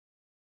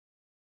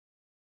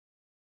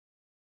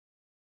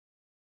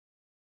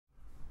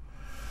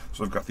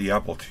So I've got the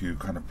Apple II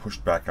kind of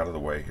pushed back out of the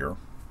way here.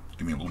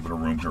 Give me a little bit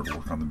of room here to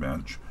work on the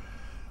bench.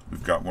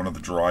 We've got one of the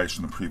drives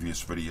from the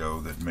previous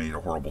video that made a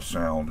horrible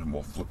sound, and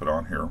we'll flip it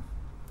on here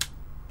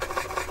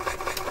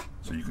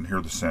so you can hear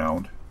the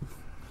sound.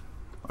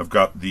 I've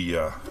got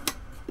the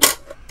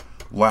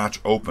latch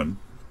open,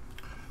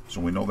 so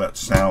we know that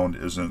sound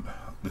isn't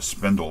the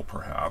spindle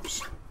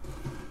perhaps.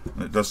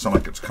 And it does sound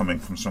like it's coming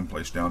from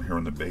someplace down here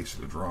in the base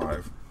of the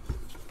drive.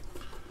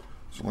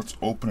 So let's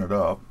open it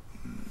up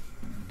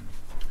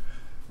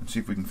and see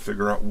if we can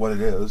figure out what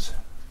it is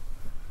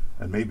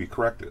and maybe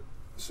correct it.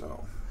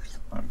 So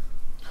I'm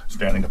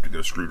standing up to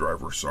get a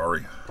screwdriver,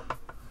 sorry.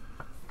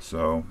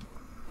 So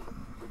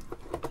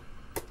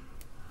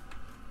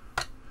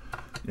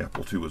the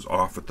Apple II is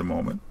off at the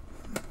moment,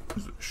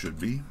 as it should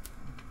be.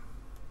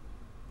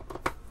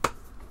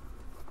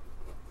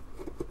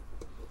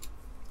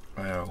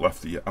 I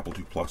left the Apple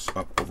II Plus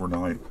up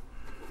overnight.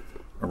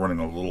 I'm running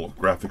a little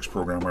graphics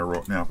program I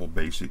wrote in Apple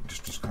Basic,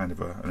 just as kind of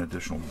an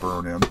additional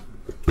burn-in.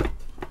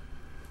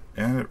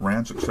 And it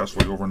ran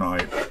successfully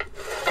overnight.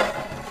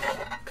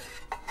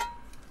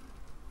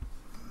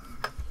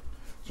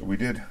 So we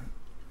did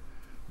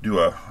do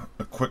a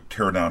quick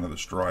teardown of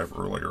this drive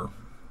earlier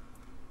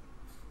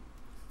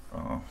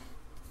in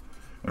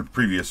a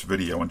previous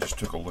video, and just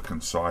took a look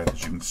inside.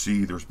 As you can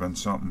see, there's been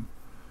something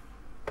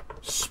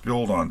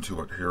spilled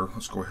onto it here.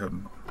 Let's go ahead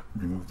and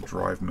remove the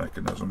drive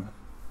mechanism.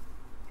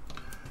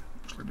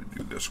 Actually, to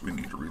do this, we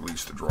need to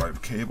release the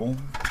drive cable,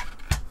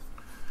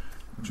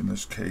 which in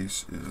this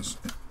case is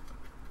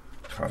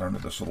caught under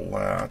this little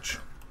latch.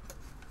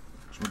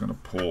 So we're going to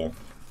pull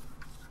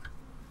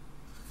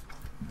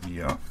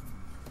the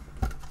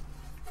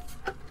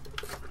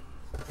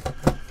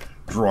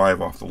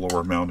drive off the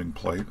lower mounting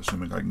plate,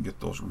 assuming I can get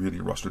those really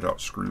rusted out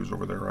screws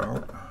over there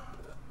out.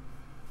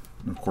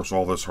 And of course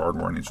all this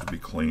hardware needs to be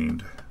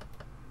cleaned.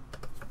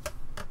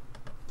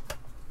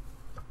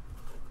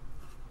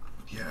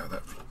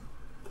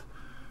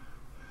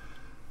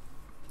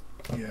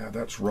 Yeah,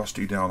 that's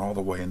rusty down all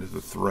the way into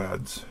the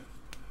threads.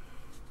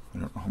 I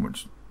don't know how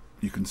much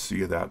you can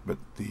see of that, but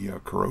the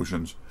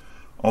corrosion's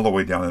all the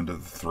way down into the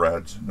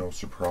threads. No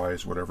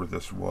surprise, whatever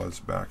this was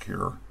back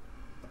here.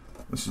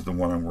 This is the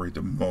one I'm worried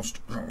the most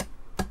about.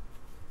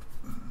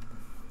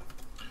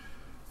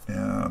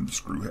 And the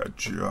screw head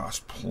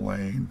just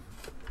plain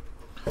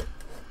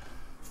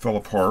fell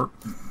apart.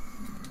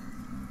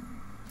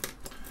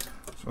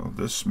 So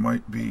this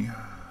might be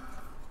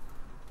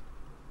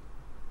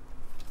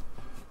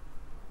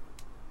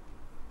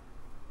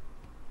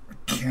a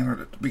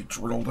candidate to be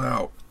drilled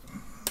out.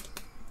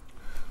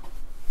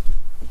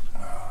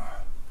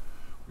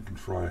 We can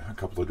try a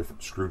couple of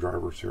different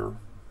screwdrivers here.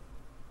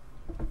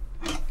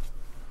 I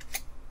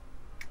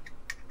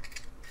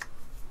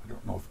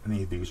don't know if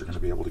any of these are going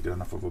to be able to get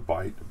enough of a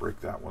bite to break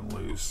that one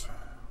loose.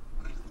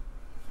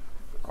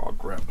 I'll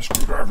grab the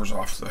screwdrivers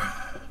off the...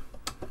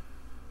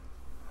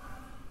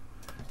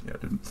 Yeah, I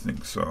didn't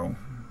think so.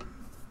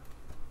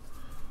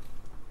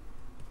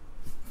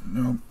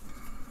 Nope.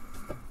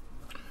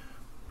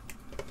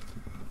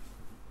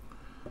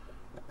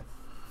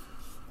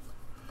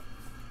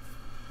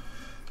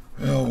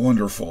 Well,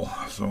 wonderful.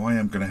 So I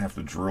am going to have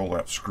to drill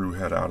that screw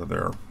head out of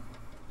there.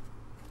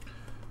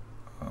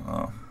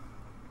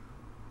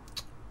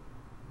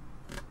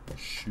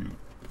 Shoot.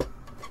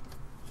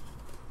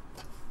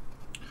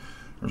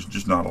 There's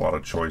just not a lot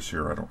of choice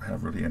here. I don't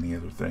have really any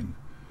other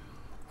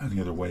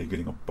way of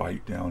getting a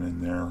bite down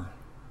in there.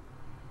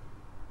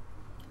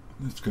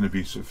 It's going to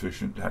be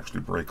sufficient to actually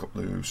break it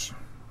loose.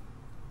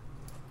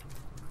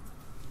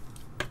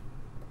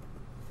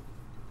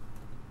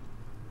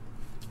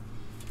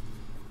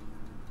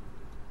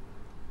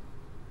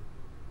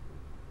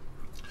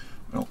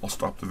 Well, I'll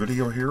stop the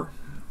video here.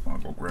 I'll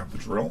go grab the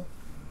drill,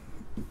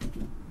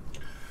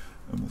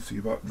 and we'll see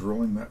about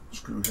drilling that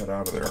screw head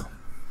out of there.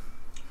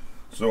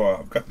 So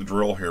I've got the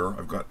drill here.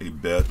 I've got a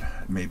bit.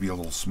 It may be a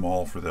little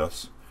small for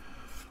this.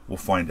 We'll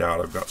find out.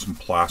 I've got some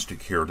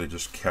plastic here to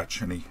just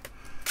catch any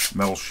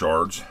metal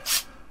shards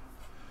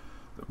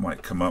that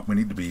might come up. We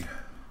need to be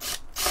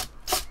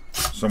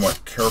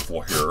somewhat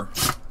careful here.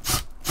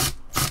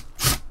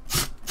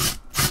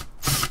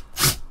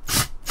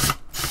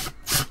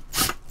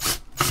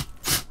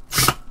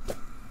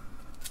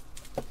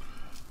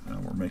 Now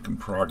we're making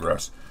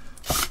progress.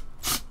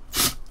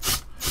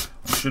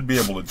 I should be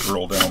able to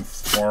drill down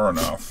far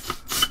enough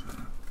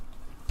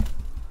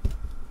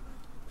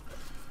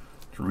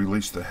to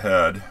release the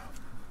head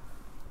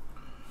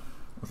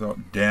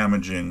without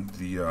damaging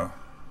the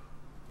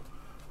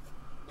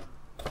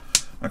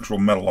actual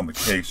metal on the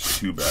case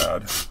too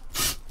bad.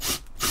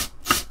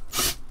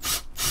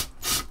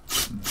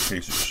 In this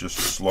case, it's just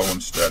slow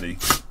and steady.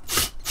 I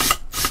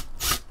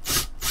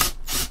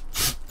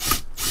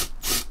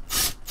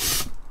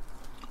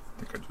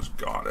think I just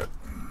got it.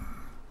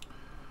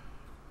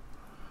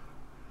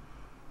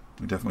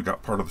 We definitely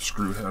got part of the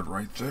screw head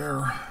right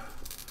there.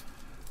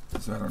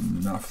 Is that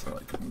enough that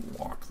I can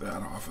walk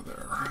that off of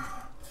there?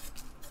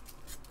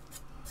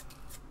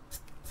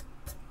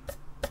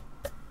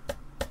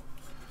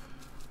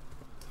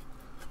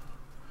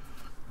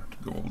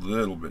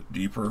 little bit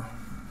deeper.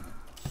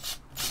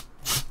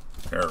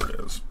 There it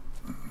is.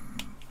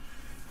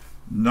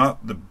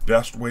 Not the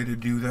best way to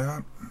do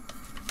that.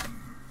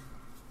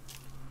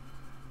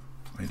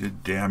 I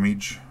did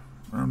damage.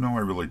 Oh, no, I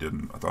really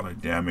didn't. I thought I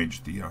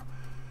damaged the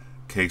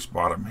case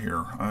bottom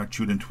here. I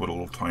chewed into it a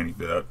little tiny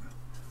bit.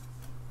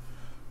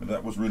 But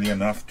that was really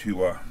enough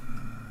to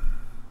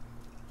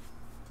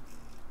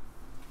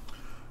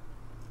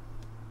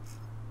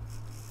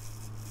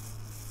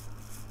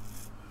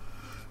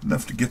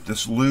get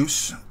this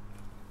loose.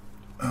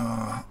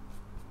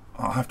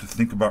 I'll have to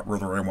think about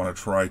whether I want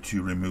to try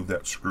to remove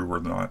that screw or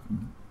not.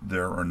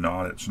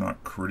 It's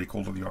not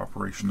critical to the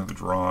operation of the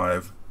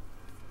drive.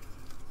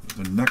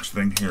 The next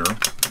thing here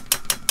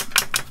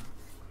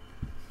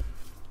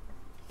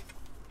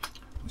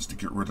is to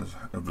get rid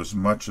of as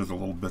much of the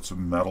little bits of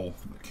metal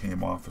that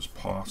came off as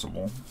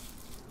possible,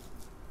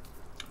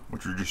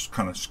 which are just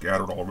kind of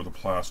scattered all over the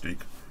plastic.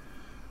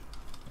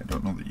 I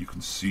don't know that you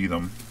can see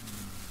them.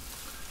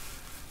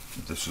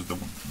 This is the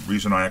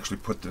reason I actually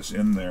put this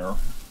in there,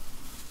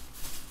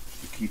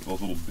 to keep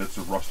those little bits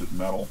of rusted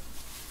metal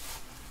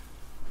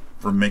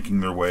from making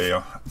their way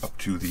up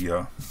to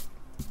the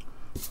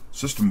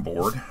system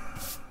board.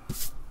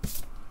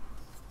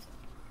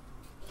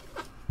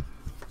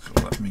 So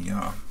let me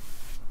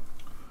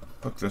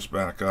hook this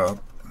back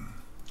up.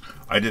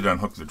 I did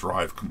unhook the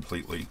drive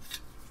completely,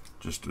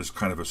 just as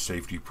kind of a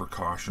safety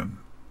precaution.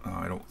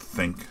 I don't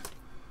think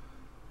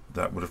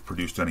that would have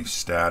produced any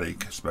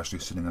static, especially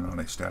sitting on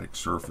a static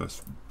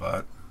surface,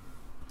 but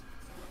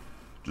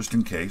just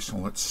in case,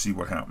 well, let's see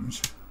what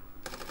happens.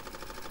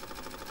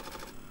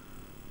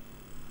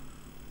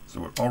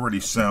 So it already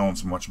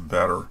sounds much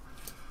better.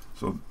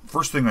 So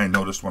first thing I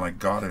noticed when I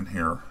got in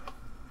here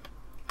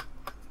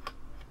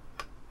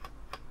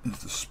is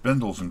the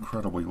spindle's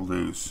incredibly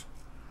loose,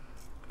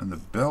 and the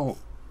belt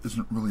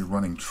isn't really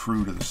running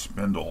true to the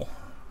spindle.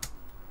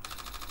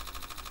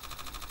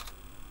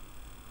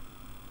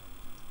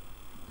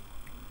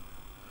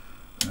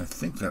 And I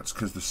think that's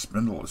because the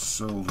spindle is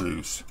so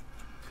loose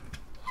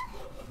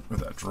with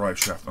that drive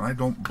shaft, and I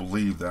don't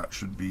believe that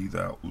should be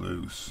that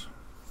loose.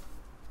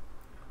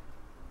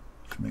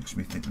 Which makes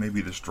me think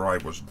maybe this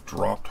drive was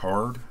dropped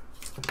hard,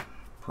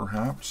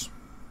 perhaps.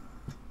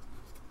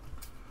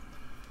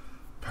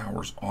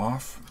 Power's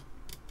off.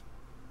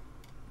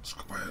 Let's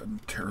go ahead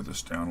and tear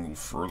this down a little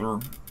further.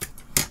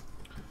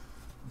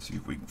 Let's see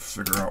if we can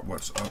figure out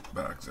what's up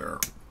back there.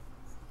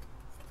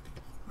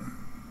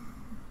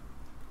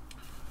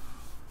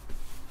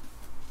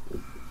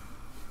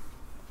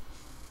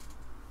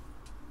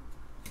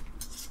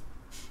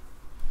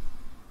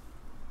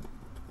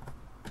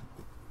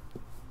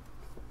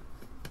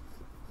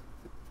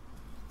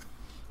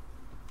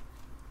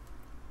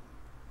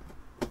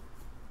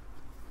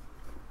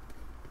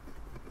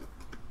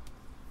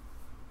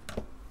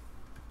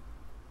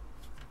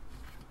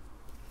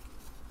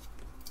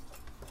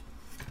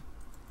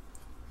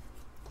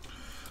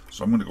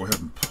 So I'm going to go ahead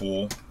and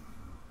pull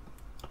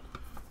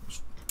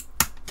this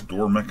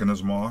door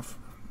mechanism off,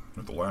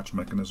 or the latch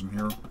mechanism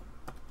here.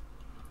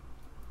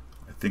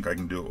 I think I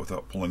can do it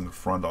without pulling the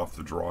front off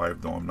the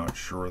drive, though I'm not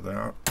sure of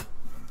that.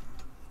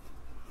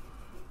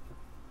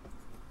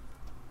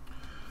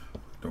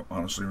 Don't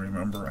honestly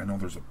remember. I know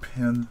there's a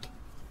pin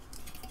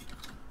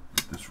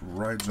that this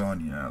rides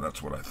on. Yeah,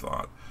 that's what I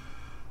thought.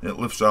 It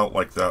lifts out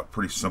like that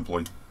pretty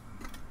simply.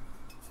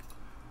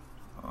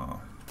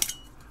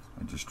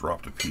 I just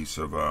dropped a piece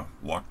of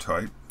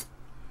Loctite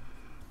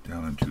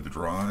down into the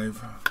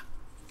drive.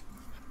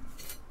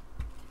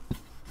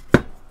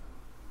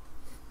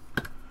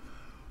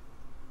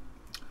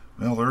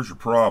 Well, there's your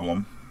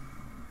problem.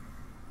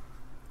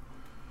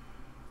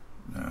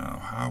 Now,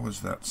 how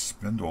is that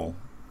spindle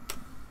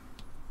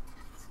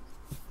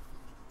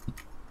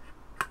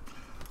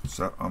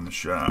set on the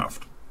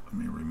shaft? Let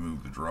me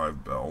remove the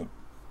drive belt.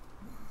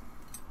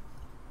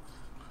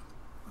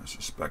 I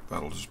suspect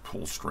that'll just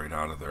pull straight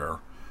out of there.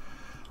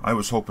 I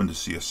was hoping to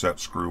see a set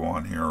screw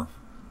on here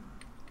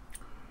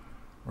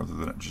rather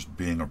than it just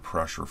being a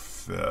pressure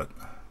fit.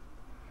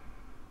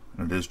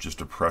 And it is just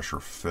a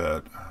pressure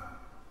fit.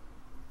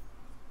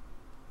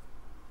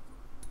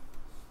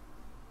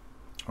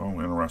 Oh,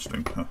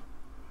 interesting. Huh.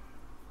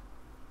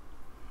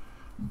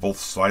 Both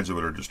sides of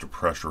it are just a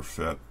pressure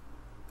fit,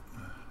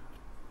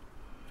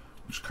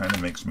 which kind of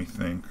makes me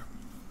think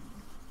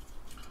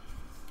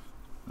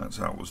that's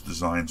how it was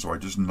designed. So I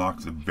just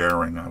knocked the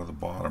bearing out of the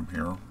bottom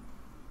here.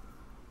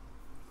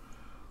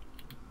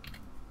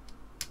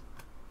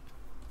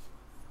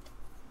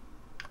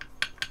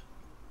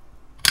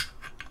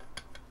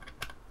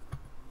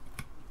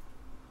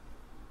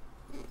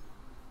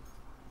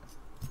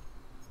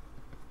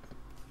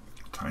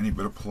 Tiny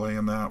bit of play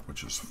in that,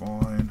 which is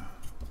fine.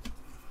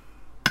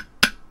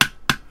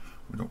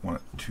 We don't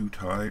want it too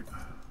tight.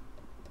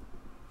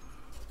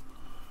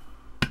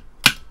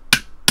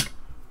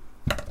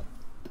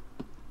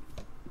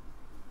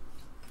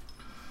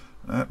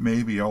 That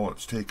may be all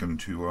it's taken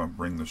to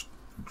bring this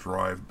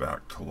drive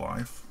back to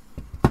life.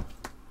 Let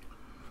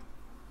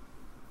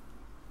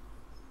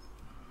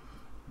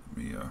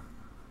me get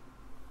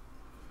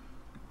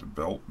the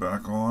belt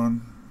back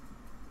on.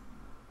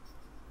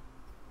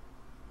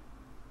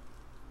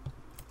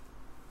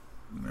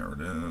 And there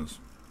it is.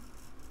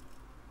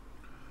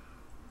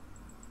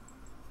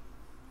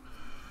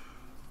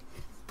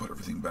 Put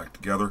everything back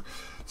together.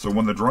 So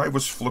when the drive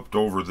was flipped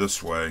over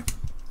this way,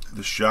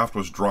 the shaft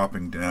was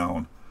dropping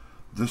down.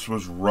 This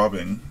was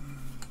rubbing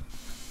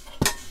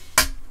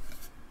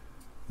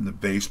in the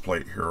base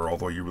plate here,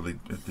 although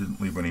it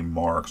didn't leave any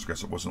marks. I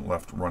guess it wasn't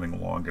left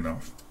running long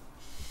enough.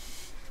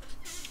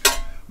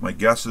 My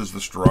guess is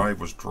this drive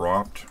was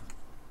dropped,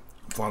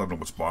 flat on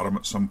its bottom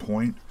at some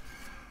point,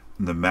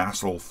 and the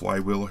Massel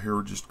flywheel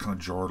here just kind of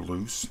jarred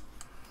loose.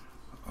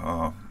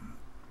 I'm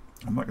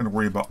not going to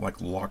worry about like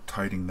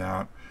Loctiting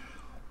that.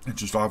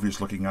 It's just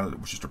obvious looking at it,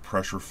 it was just a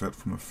pressure fit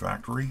from the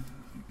factory.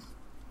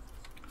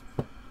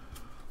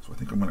 So I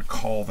think I'm going to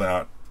call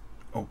that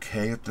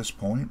okay at this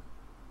point.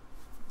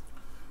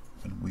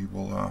 And we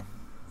will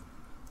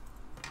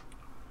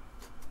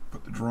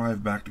put the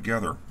drive back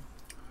together.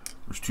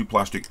 There's two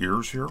plastic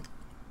ears here on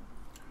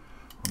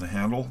the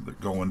handle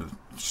that go into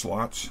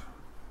slots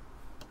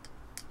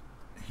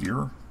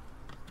here.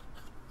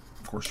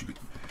 Of course, you've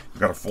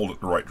got to fold it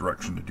the right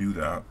direction to do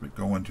that, but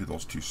go into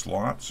those two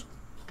slots.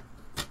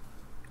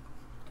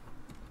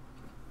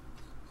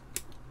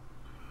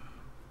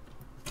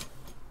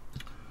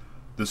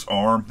 This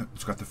arm,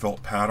 it's got the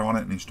felt pad on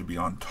it, needs to be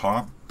on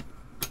top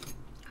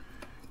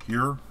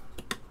here,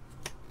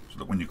 so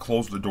that when you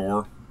close the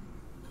door,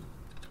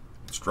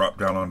 it's dropped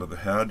down onto the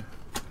head.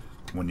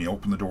 When you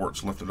open the door,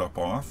 it's lifted up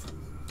off.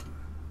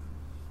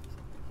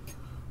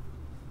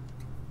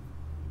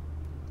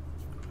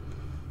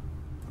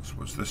 This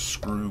was this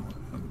screw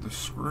and this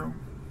screw.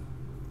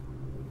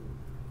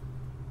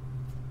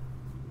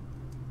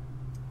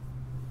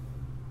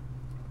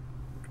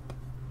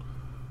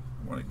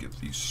 I want to get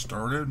these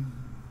started.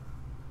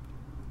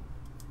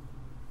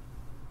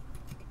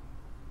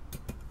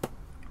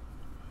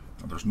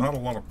 Now, there's not a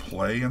lot of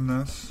play in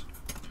this,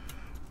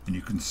 and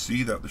you can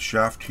see that the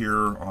shaft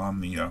here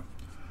on the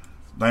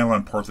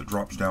nylon part that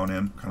drops down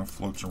in kind of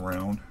floats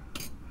around.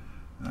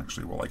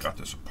 Actually, while I got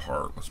this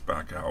apart, let's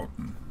back out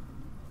and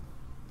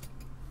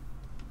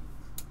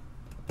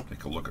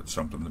take a look at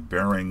something. The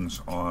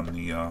bearings on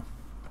the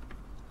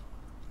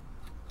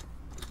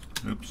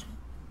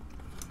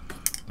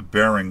the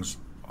bearings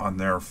on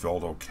there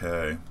felt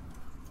okay,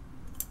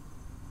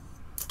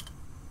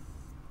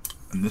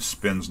 and this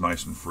spins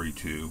nice and free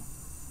too.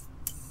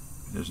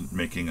 It isn't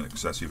making an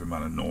excessive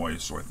amount of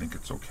noise, so I think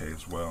it's okay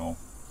as well.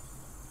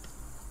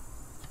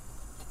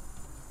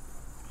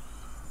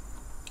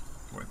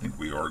 So I think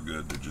we are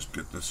good to just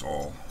get this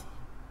all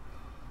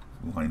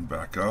lined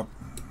back up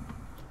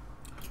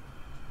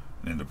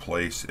and into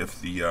place. If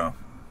the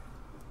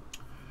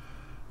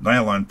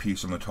nylon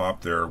piece on the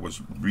top there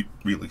was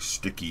really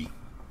sticky,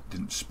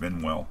 didn't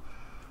spin well,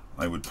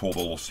 I would pull the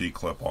little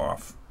C-clip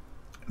off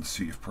and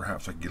see if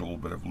perhaps I could get a little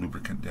bit of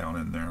lubricant down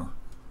in there.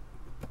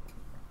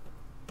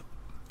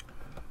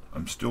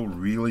 I'm still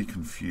really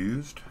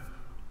confused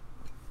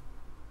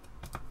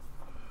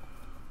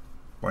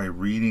by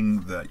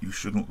reading that you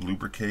shouldn't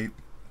lubricate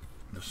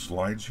the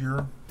slides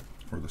here,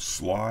 or the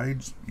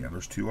slides. Yeah,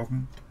 there's two of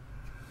them.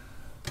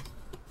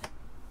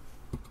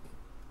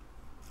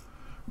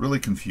 Really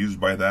confused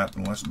by that,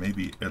 unless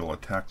maybe it'll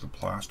attack the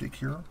plastic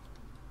here.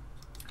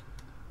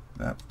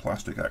 That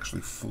plastic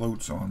actually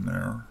floats on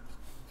there.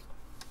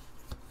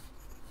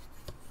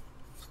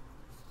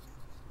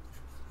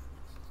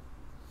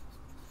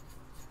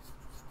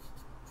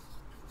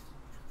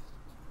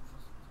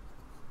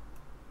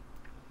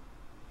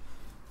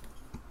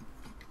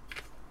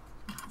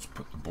 Let's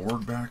put the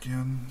board back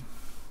in,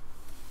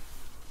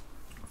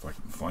 if I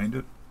can find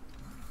it.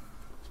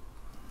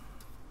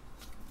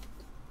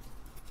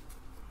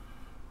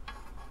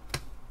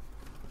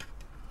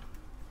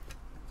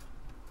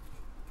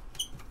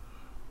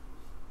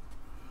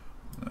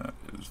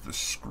 The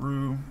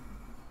screw.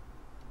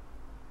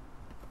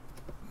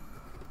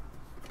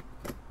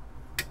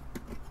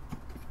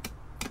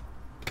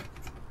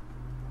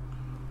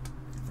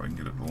 If I can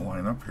get it to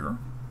line up here.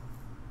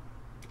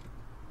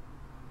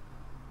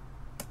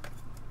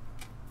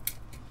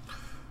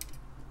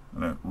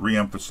 And I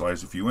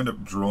re-emphasize, if you end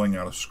up drilling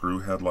out a screw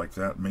head like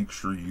that, make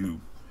sure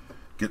you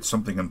get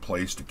something in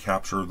place to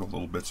capture the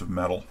little bits of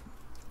metal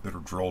that are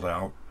drilled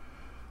out.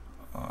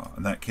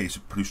 In that case,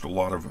 it produced a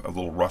lot of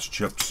little rust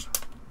chips.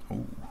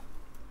 Oh,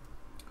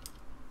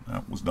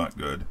 that was not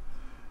good.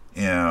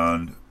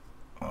 And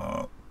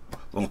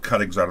little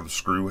cuttings out of the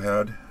screw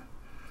head.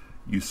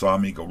 You saw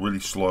me go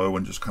really slow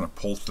and just kind of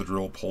pulse the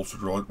drill. I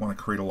didn't want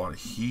to create a lot of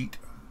heat.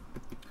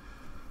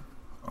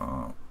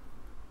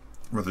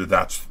 Whether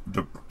that's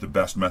the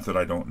best method,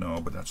 I don't know,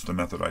 but that's the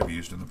method I've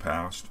used in the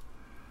past.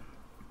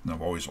 And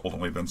I've always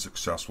ultimately been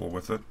successful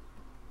with it.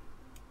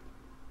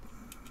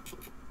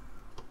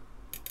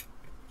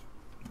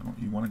 Don't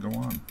you want to go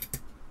on?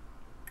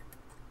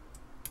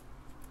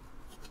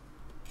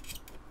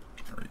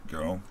 There you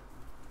go.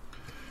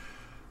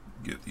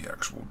 Get the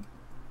actual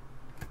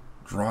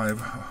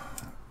drive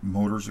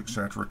motors,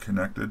 etc.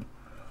 connected.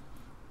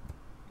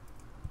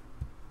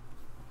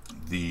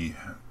 The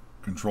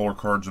controller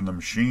cards in the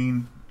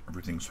machine,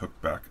 everything's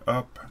hooked back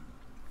up.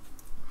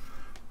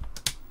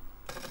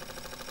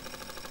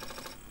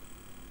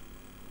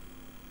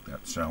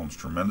 That sounds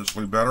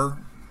tremendously better.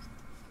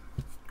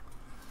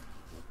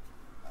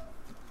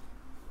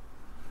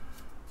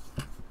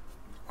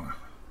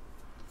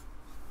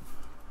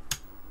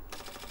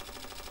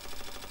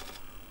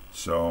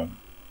 So,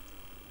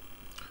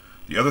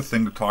 the other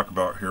thing to talk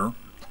about here,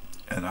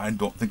 and I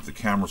don't think the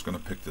camera's going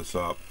to pick this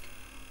up,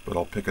 but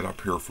I'll pick it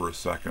up here for a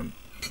second,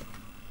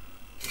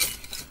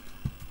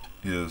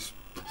 is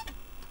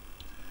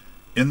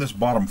in this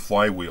bottom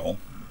flywheel,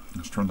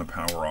 let's turn the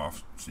power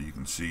off so you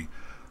can see,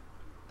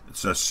 it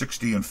says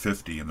 60 and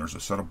 50, and there's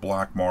a set of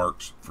black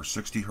marks for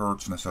 60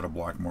 hertz and a set of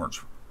black marks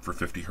for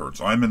 50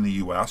 hertz. I'm in the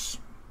US,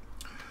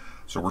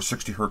 so we're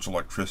 60 hertz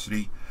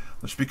electricity.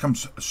 This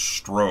becomes a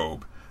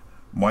strobe.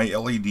 My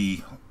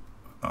LED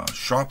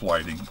shop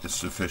lighting is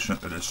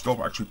sufficient. It is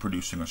still actually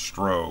producing a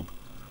strobe.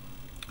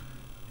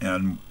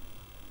 And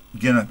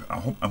again,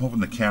 I'm hoping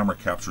the camera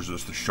captures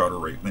this. The shutter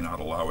rate may not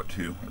allow it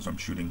to, as I'm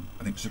shooting,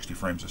 I think, 60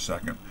 frames a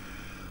second.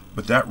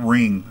 But that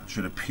ring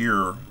should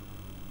appear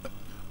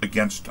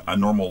against a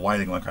normal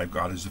lighting like I've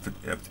got, as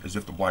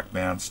if the black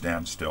band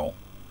stands still.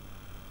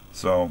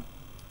 So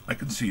I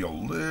can see a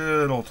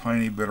little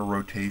tiny bit of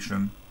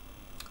rotation.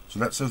 So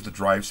that says the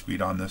drive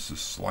speed on this is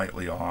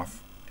slightly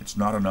off. It's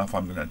not enough.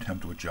 I'm going to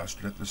attempt to adjust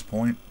it at this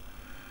point.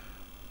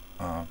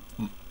 A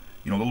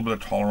little bit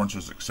of tolerance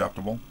is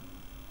acceptable.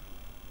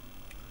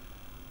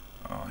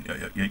 A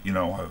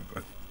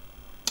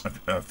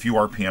few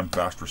RPM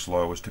fast or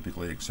slow is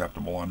typically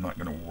acceptable. I'm not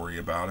going to worry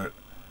about it.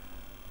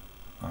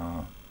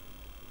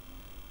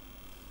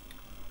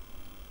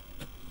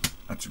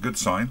 That's a good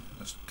sign.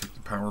 Let's take the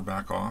power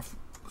back off.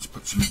 Let's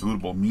put some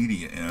bootable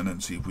media in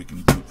and see if we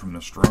can boot from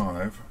this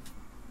drive.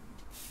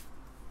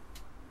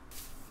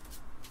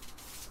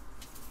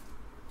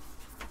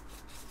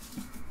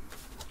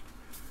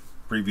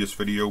 Previous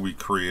video, we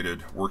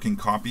created working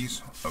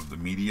copies of the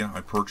media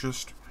I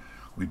purchased.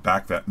 We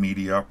backed that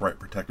media up,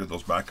 protected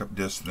those backup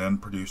disks, then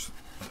produced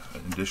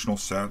an additional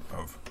set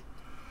of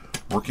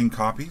working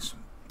copies.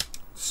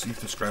 Let's see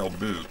if this guy will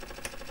boot.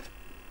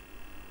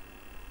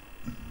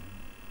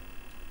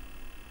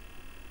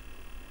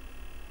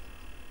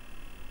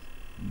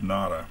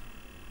 Nada.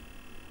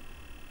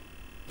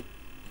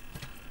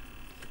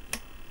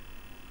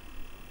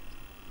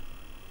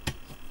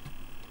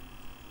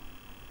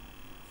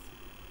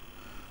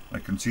 I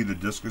can see the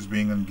disk is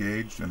being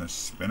engaged and is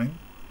spinning.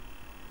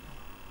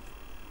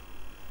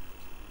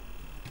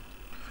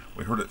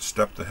 We heard it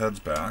step the heads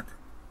back,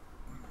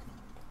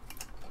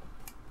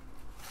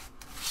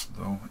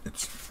 though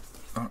it's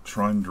not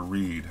trying to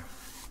read.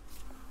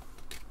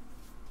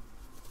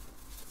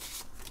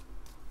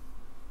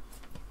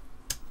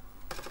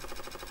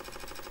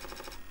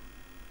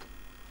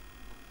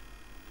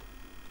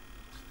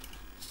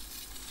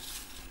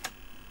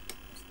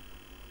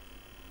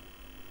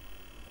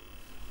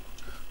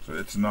 So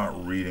it's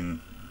not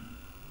reading.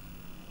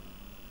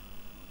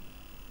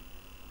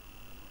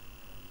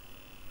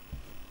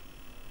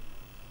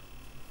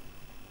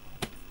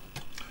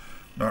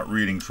 Not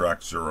reading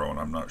track 0, and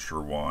I'm not sure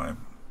why.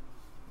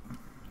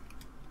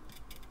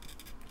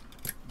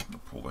 I'll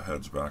pull the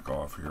heads back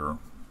off here.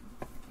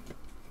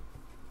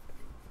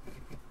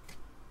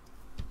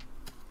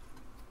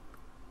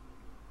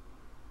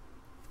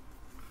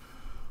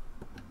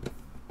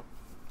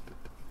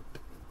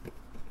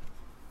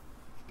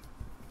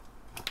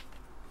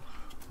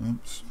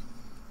 Oops.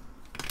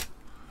 Get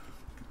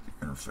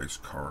the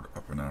interface card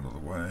up and out of the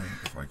way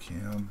if I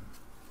can.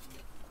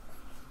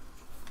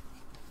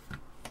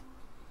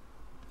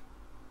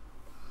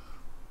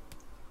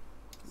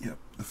 Yep,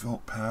 the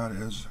felt pad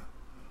is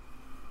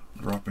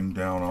dropping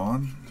down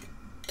on.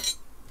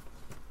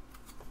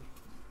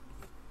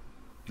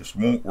 This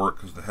won't work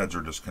because the heads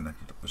are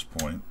disconnected at this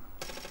point.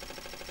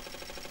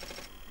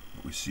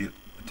 But we see it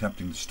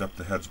attempting to step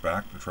the heads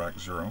back to track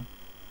 0.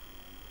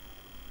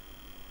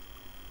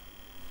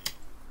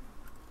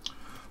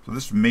 So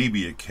this may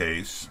be a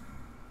case.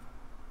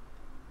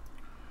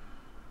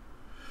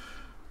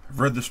 I've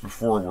read this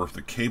before where if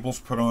the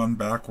cable's put on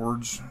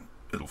backwards,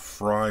 it'll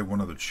fry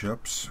one of the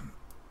chips.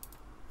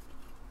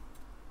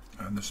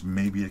 And this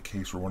may be a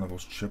case where one of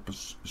those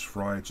chips is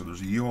fried. So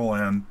there's a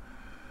ULN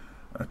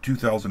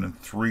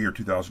 2003 or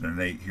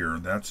 2008 here.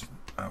 And that's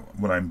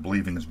what I'm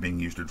believing is being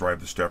used to drive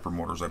the stepper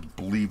motors. I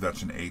believe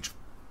that's an H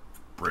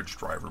bridge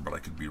driver, but I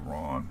could be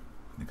wrong.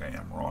 I think I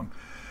am wrong.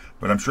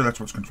 But I'm sure that's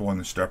what's controlling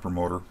the stepper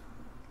motor.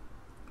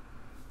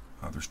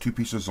 There's 2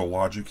 pieces of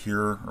logic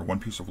here, or 1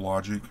 piece of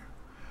logic.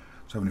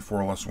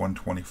 74 LS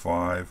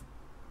 125.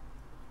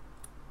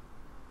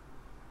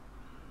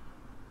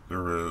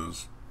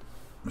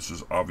 This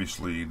is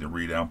obviously the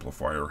read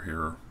amplifier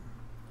here.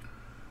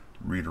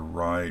 Read or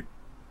write.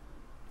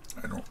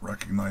 I don't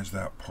recognize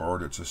that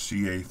part. It's a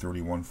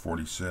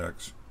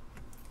CA3146.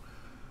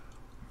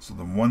 This So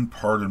the one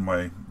part in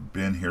my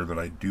bin here that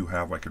I do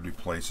have I could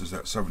replace is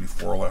that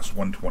 74LS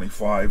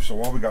 125. So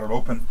while we got it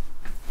open,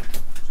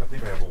 so I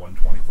think I have a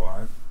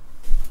 125.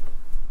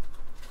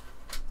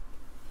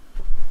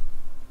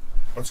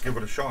 Let's give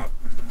it a shot.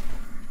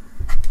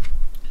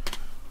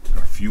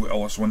 Got a few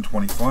LS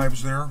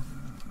 125s there.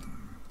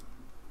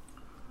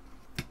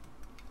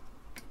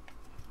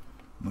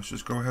 Let's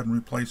just go ahead and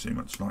replace him.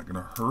 It's not going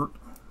to hurt.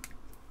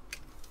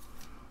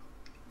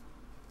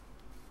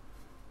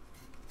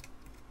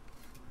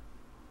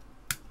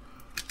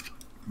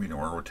 You know,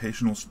 our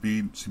rotational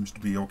speed seems to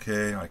be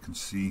okay. I can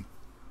see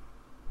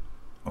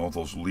all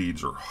those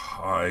leads are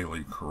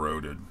highly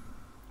corroded.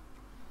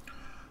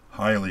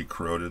 Highly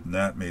corroded, and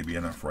that may be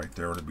enough right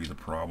there to be the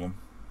problem.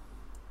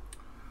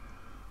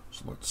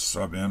 So let's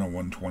sub in a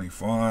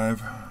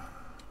 125.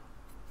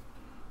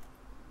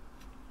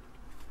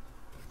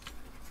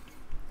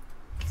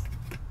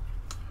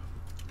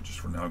 Just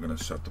for now, going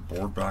to set the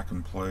board back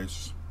in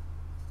place.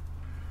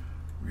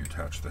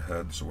 Reattach the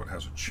head so it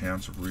has a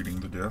chance of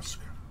reading the disc.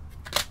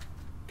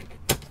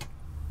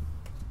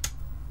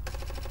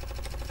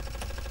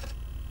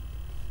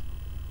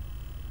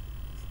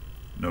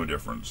 No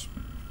difference.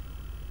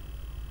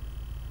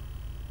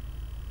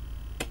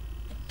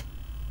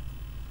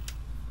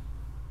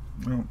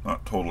 Well,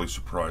 not totally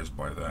surprised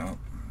by that.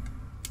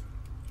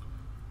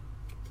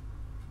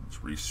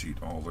 Let's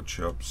reseat all the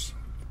chips.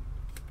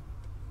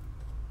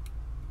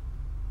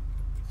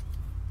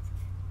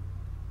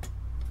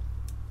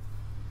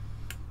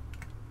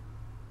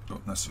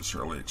 Don't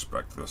necessarily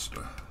expect this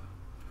to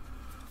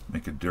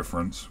make a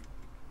difference.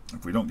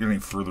 If we don't get any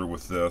further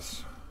with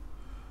this,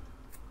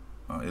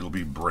 it'll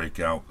be break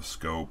out the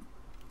scope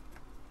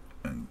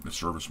and the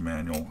service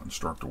manual and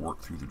start to work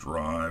through the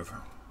drive.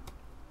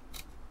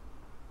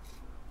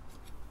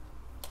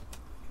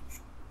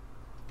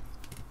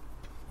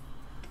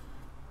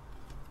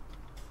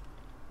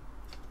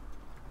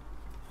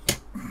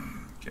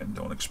 Again,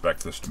 don't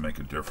expect this to make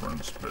a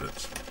difference, but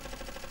it's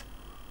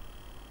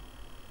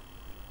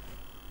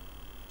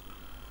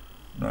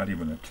not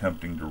even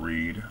attempting to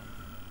read.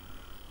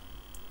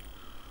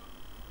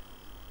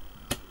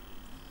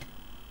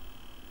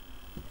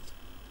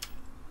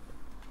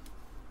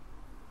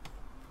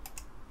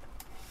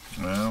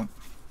 Well,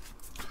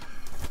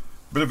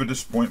 bit of a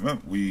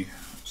disappointment. We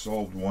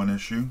solved one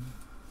issue.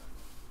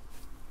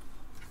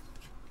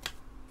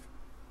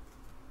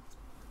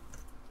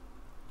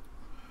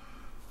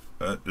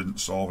 That didn't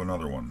solve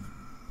another one.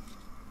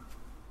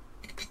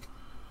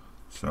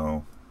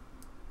 So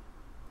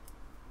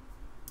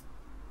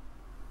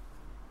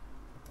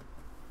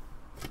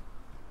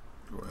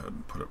go ahead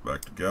and put it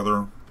back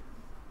together.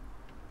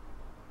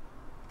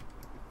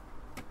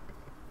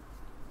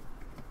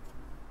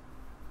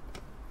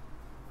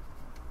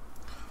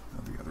 Now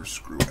the other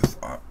screw I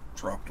thought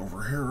dropped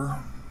over here.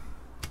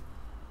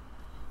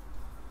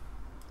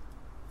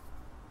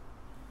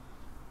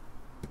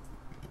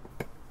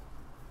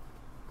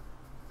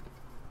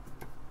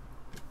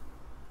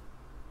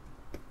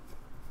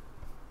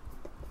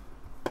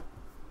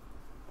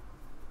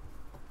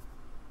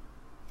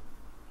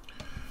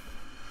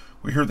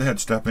 We hear the head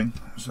stepping,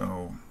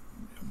 so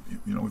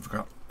you know we've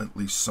got at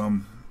least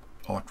some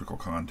electrical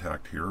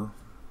contact here.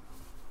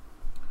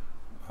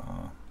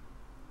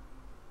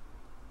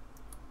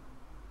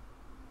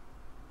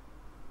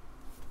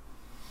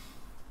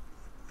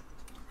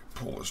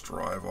 Pull this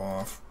drive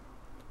off.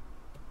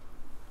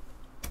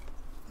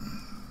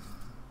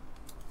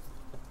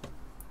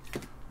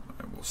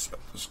 I will set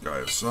this guy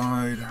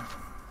aside.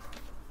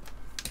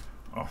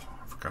 Oh,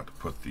 I forgot to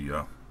put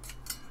the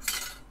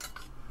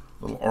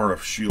little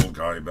RF shield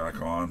guy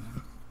back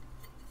on.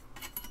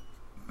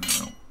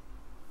 No.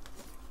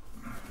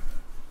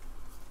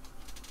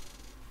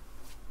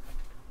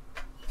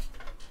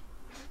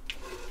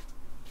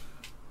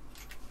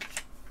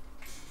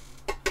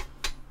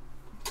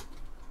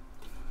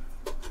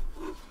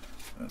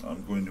 And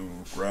I'm going to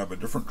grab a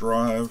different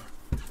drive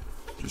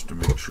just to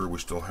make sure we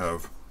still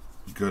have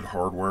good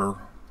hardware.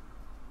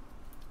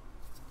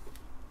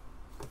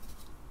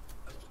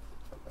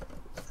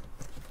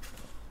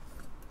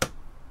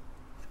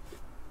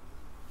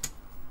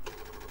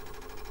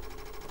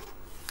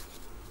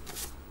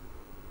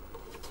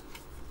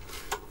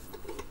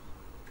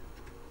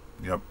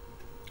 Yep,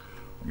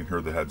 I can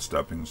hear the head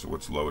stepping, so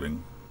it's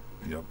loading.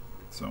 Yep,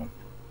 so.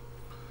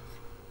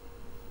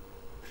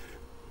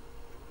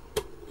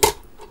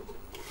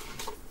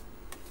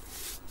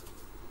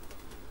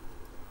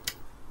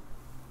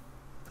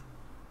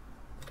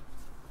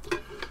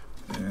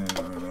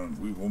 And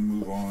we will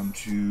move on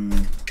to,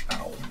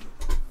 ow,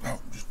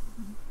 just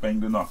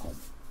banged a knuckle.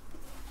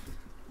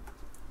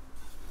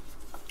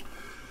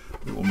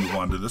 We will move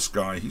on to this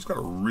guy. He's got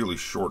a really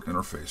short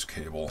interface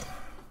cable.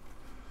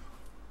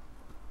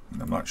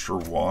 I'm not sure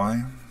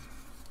why.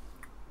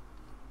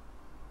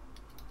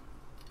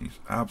 He's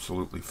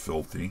absolutely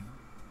filthy.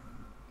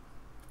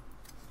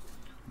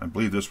 I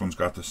believe this one's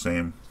got the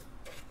same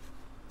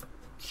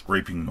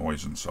scraping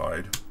noise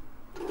inside.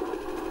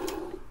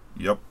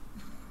 Yep.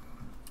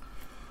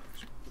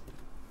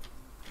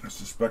 I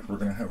suspect we're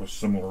going to have a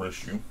similar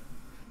issue.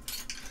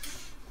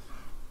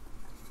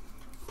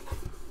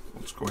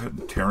 Let's go ahead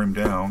and tear him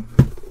down,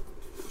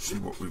 see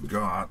what we've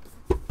got.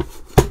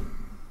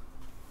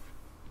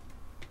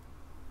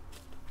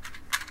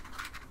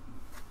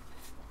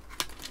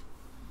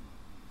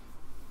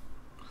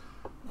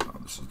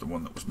 This is the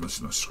one that was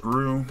missing a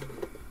screw,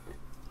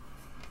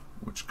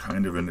 which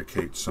kind of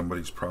indicates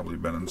somebody's probably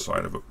been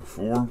inside of it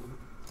before.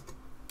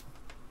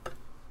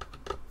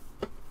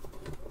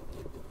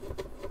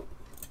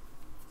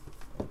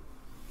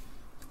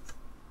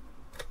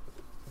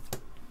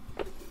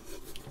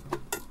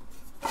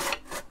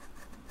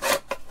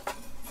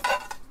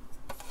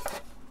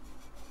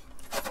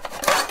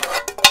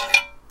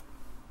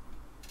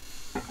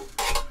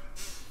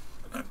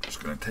 I'm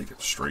just going to take it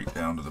straight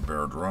down to the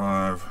bare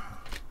drive.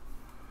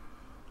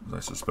 I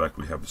suspect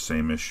we have the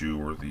same issue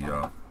where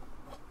the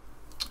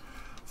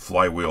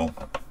flywheel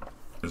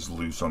is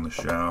loose on the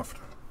shaft.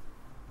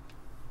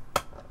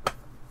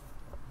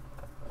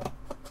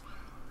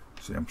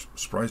 See, I'm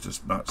surprised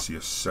to not see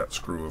a set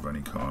screw of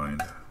any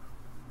kind.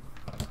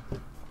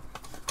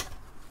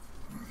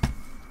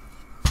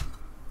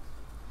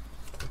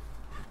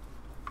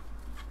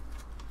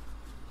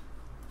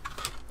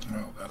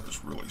 Well, that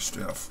is really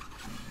stiff.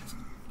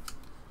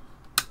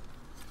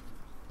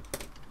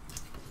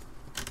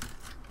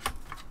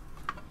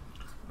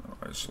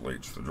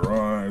 Isolates the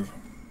drive.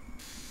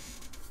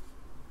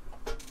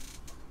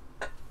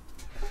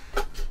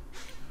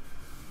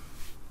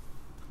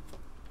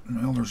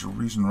 Well, there's a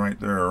reason right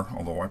there,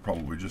 although I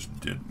probably just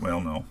did. Well,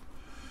 no.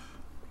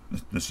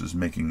 This is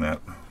making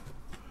that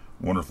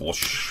wonderful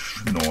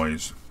shh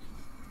noise.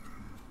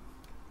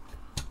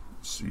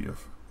 Let's see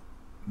if...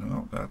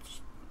 No, that's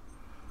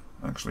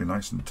actually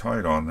nice and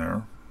tight on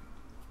there.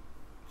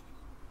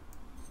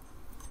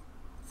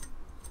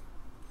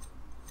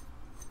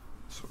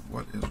 So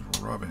what is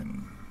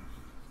rubbing?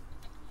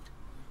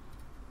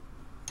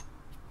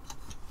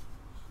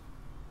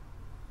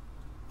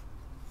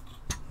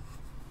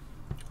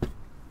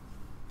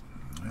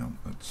 Well,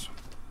 let's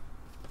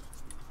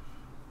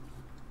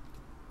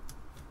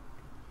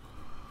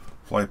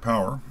apply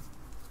power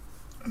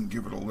and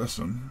give it a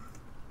listen.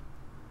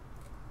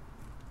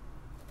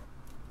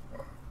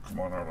 Come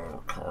on out of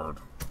our card.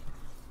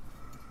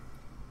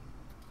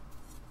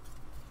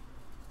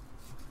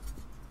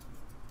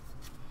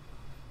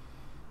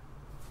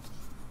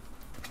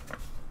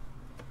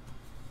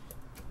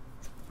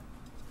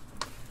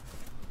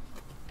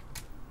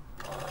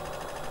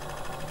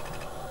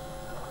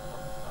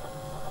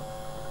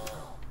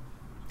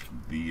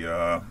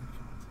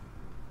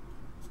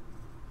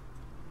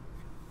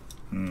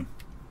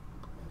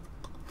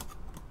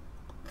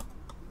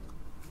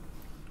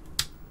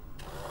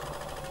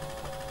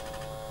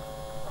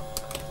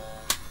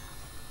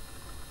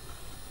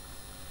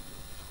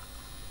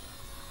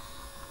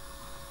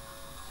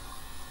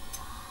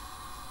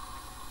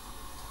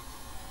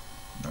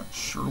 Not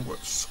sure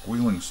what's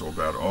squealing so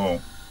bad.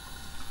 Oh,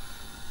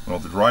 well,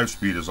 the drive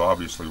speed is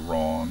obviously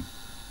wrong.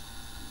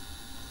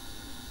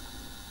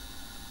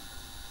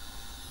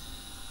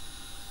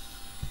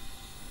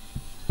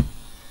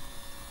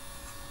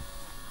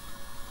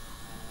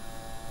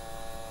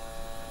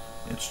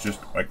 It's just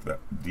like that.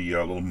 The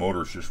little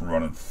motor's just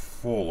running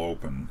full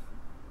open.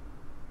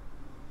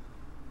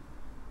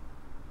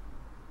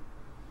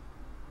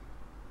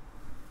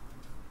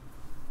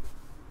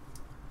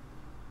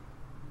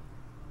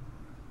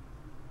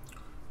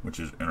 Which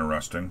is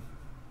interesting.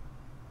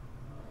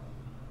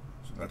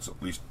 So that's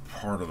at least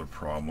part of the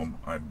problem.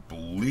 I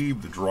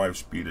believe the drive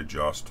speed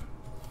adjust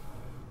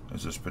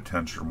is this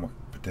potentiometer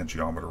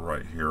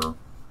right here.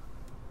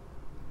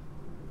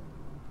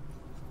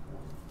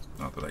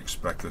 Not that I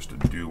expect this to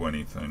do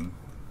anything.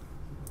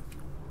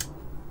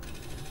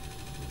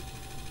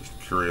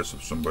 Just curious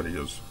if somebody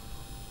has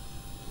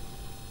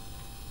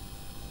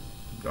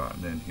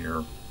gotten in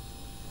here.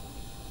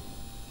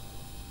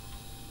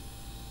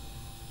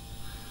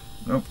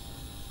 Nope.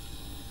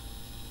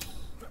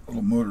 That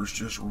little motor's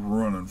just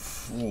running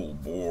full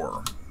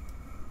bore.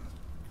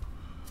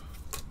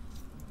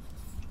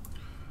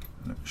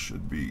 And it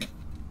should be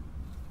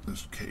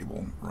this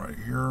cable right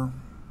here.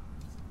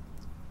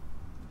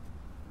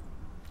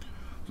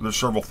 So there's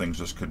several things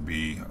this could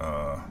be.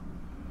 The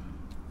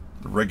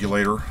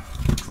regulator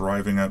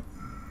driving it.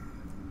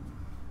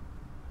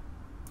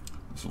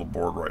 This little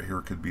board right here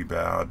could be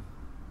bad.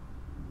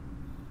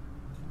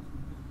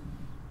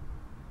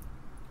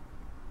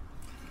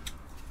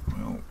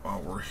 Well,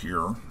 while we're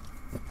here,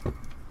 I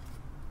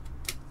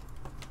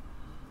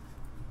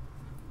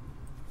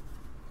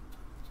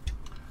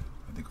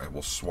think I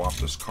will swap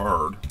this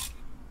card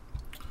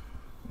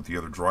with the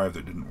other drive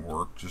that didn't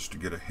work just to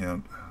get a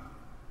hint.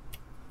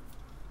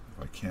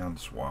 If I can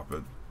swap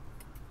it,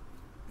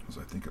 because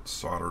I think it's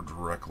soldered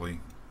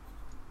directly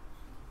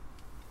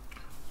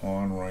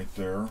on right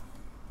there.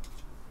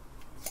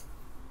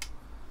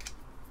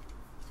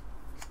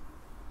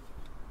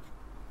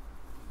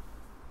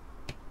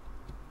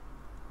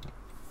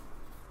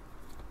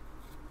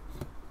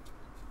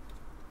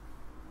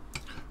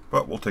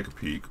 but we'll take a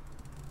peek.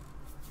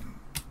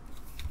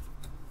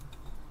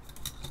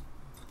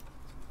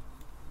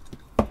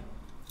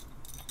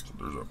 So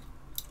there's a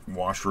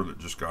washer that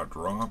just got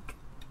dropped.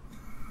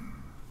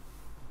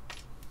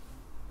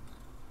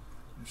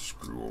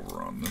 Screw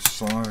over on this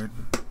side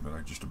that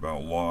I just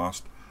about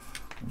lost.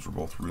 Those are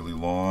both really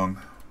long.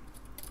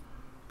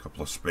 A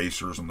couple of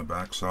spacers on the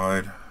back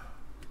side.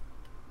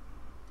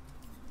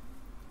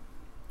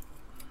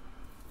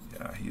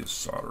 Yeah, he is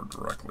soldered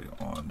directly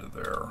onto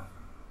there,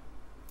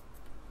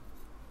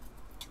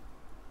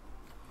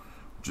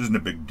 which isn't a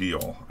big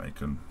deal. I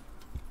can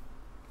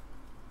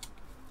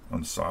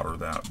unsolder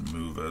that and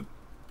move it.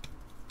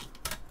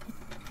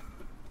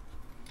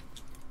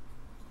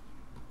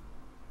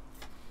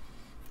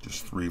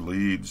 Just 3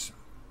 leads,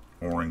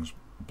 orange,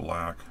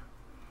 black,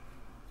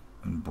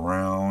 and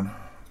brown.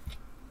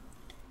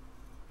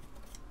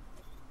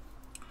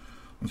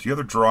 And the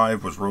other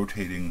drive was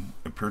rotating,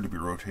 appeared to be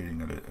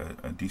rotating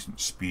at a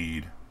decent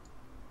speed.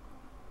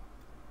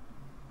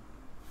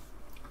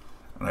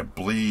 And I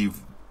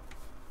believe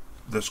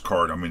this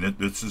card, I mean,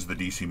 this is the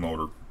DC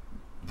motor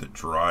that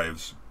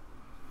drives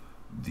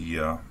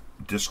the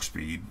disk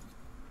speed.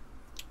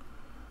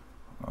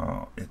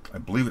 I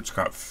believe it's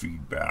got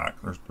feedback.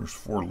 There's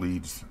 4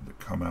 leads that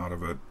come out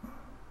of it.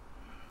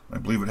 I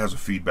believe it has a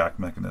feedback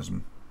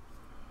mechanism,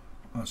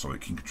 so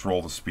it can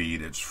control the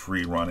speed. It's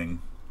free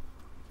running,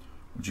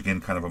 which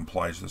again kind of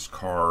implies this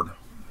card.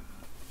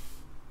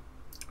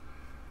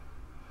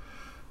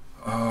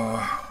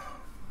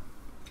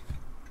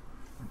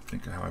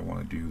 Think of how I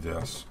want to do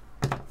this.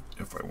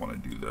 If I want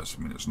to do this,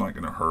 I mean, it's not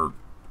going to hurt.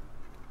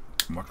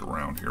 Muck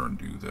around here and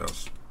do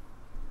this.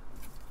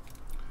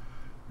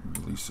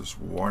 Release this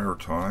wire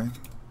tie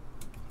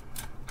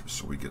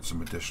so we get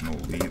some additional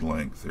lead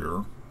length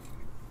here.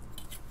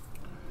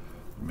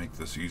 Make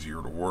this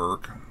easier to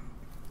work.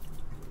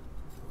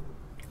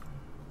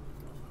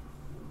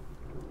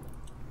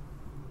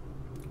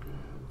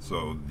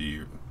 So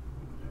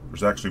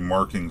there's actually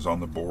markings on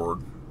the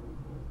board: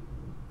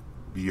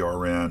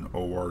 BRN,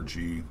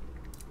 ORG,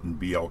 and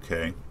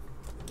BLK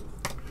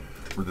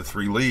for the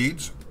 3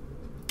 leads.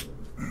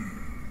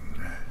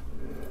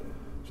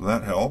 So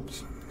that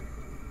helps.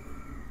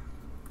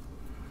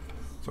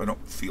 So I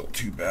don't feel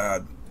too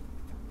bad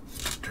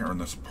tearing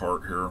this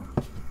apart here.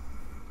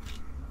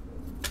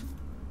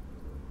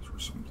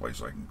 There's some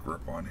place I can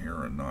grip on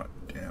here and not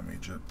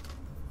damage it.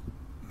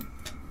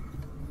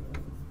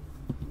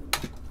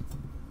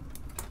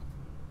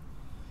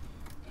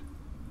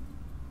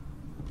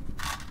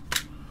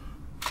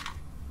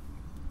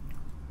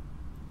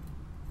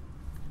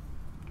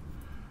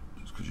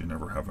 Just because you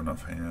never have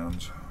enough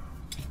hands.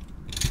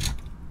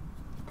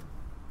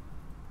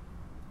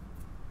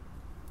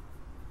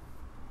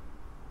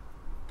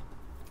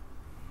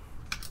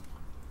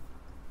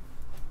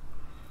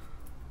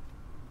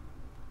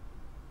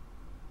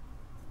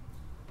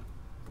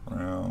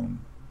 Brown,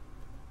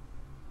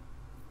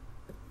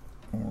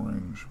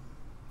 orange,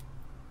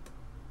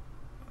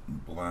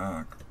 and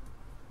black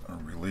are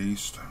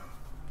released.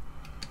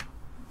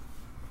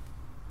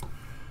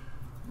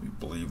 We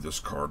believe this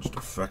card's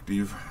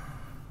defective.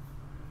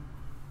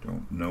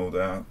 Don't know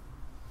that.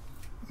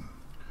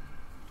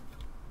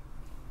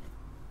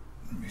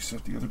 Let me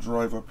set the other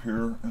drive up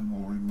here and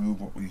we'll remove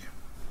what we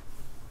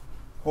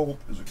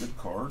hope is a good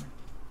card.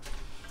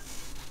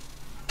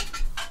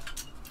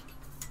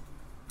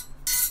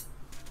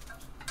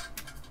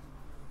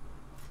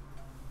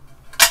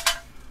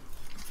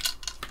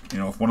 You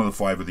know, if one of the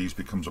 5 of these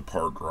becomes a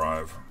part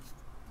drive,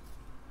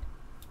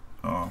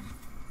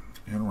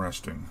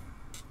 interesting.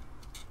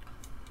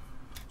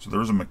 So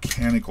there's a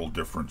mechanical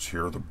difference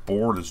here. The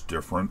board is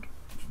different.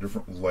 It's a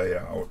different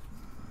layout.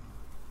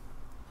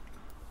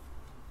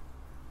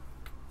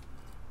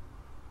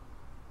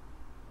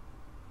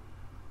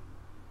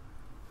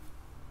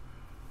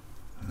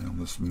 And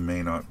this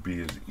may not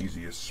be as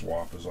easy a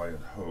swap as I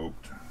had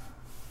hoped.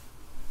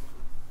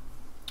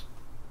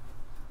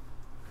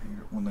 I hate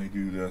it when they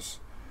do this.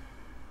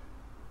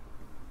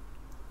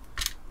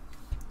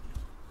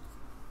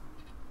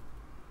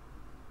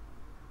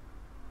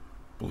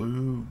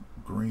 Blue,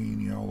 green,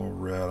 yellow,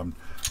 red.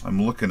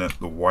 I'm looking at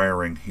the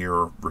wiring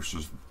here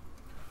versus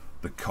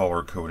the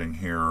color coding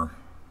here.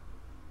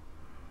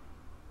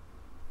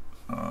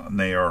 And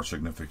they are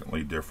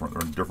significantly different.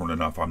 They're different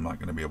enough I'm not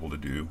going to be able to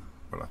do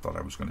what I thought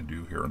I was going to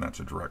do here, and that's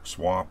a direct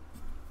swap.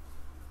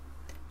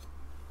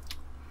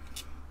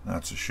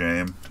 That's a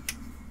shame.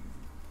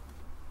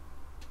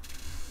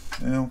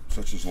 You know,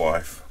 such is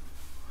life.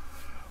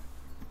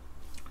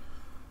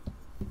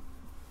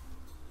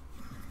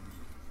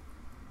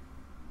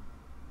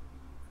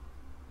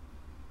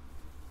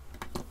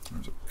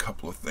 There's a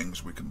couple of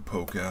things we can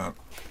poke at,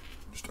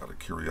 just out of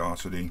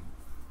curiosity.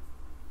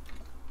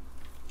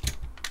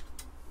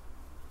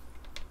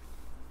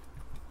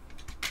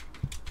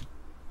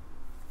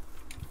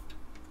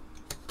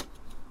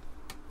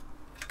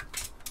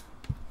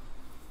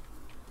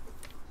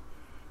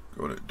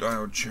 Go to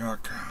diode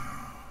check.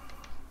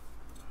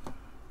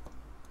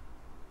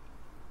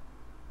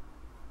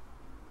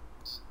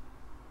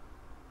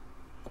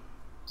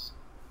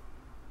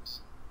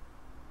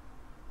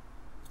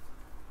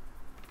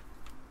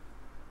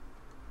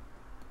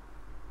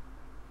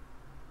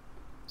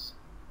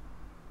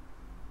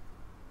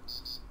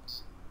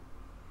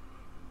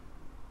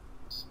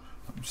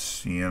 I'm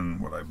seeing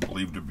what I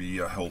believe to be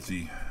a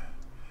healthy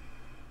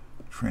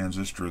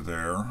transistor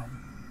there.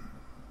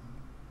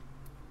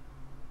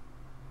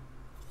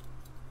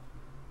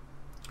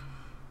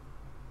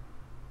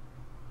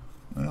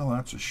 Well,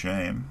 that's a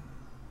shame.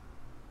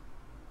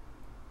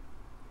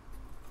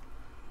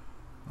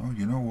 Oh,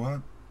 you know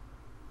what?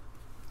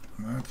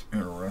 That's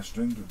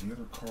interesting. Did the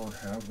other card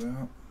have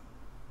that?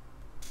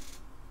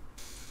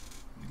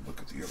 Let me look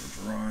at the other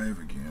drive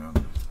again.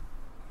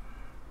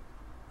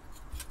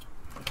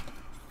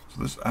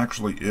 So this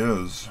actually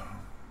is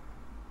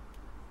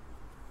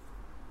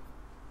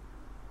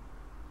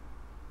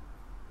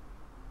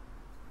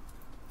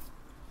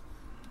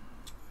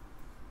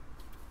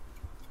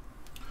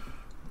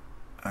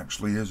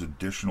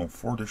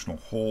four additional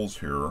holes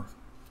here.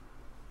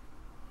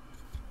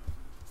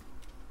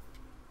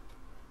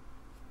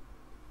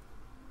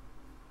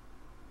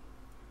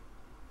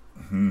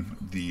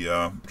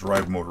 The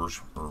drive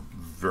motors are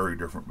very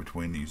different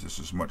between these. This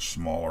is much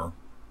smaller.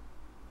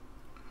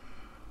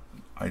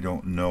 I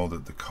don't know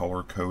that the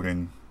color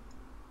coding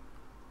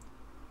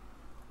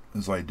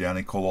is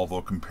identical,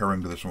 although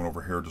comparing to this one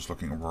over here, just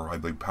looking at where I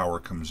believe power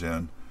comes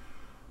in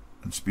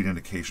and speed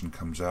indication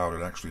comes out,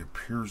 it actually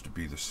appears to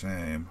be the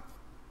same.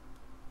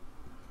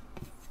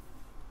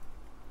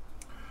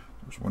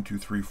 There's 1, 2,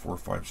 3, 4,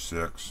 5,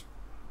 6.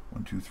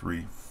 1, 2,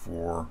 3,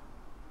 4.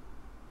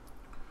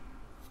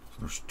 So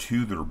there's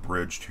 2 that are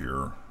bridged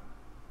here.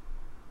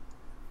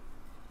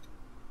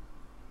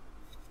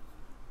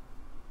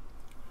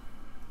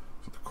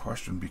 So the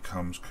question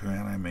becomes,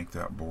 can I make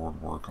that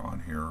board work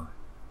on here?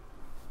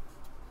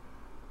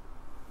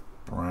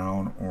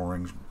 Brown,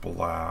 orange,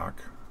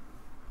 black.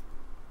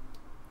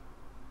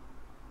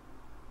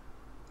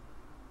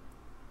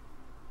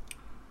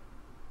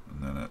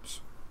 And then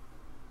it's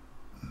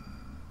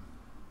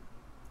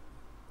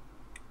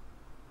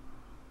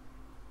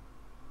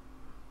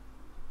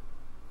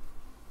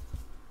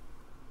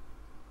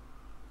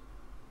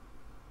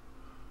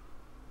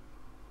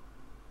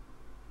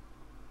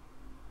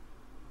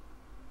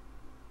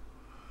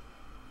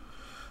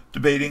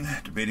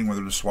debating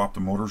whether to swap the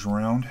motors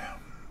around.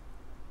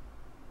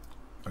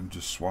 I can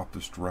just swap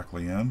this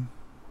directly in.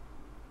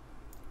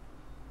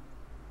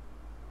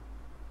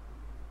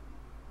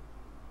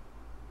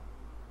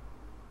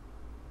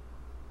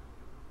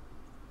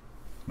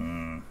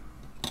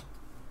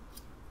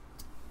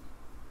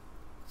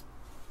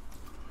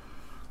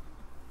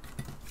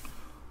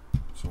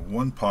 So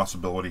one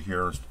possibility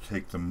here is to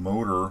take the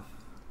motor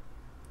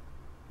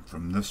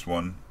from this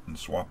one and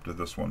swap to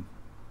this one,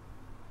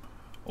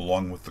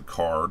 along with the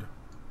card.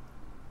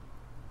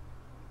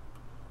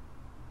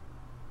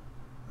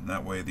 And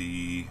that way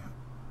the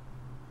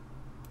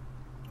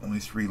only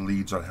 3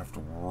 leads I'd have to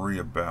worry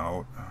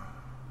about.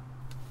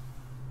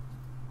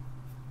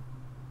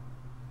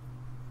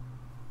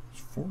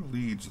 There's 4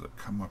 leads that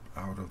come up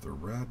out of the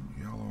red and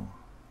yellow.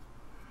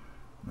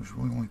 There's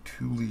really only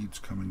 2 leads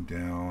coming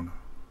down.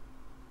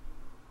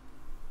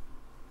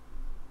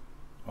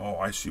 Oh,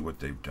 I see what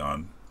they've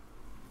done.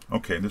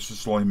 Okay, this is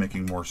slowly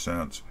making more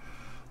sense.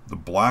 The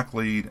black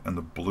lead and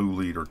the blue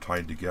lead are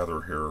tied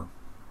together here.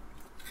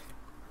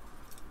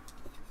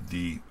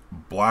 The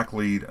black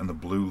lead and the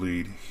blue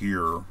lead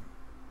here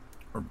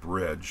are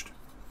bridged.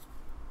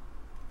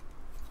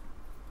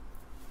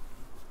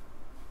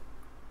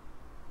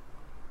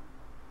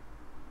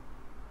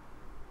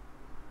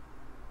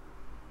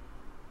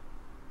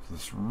 So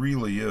this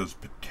really is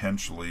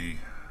potentially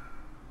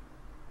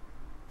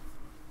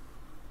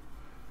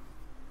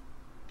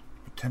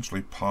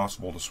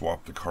possible to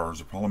swap the cars.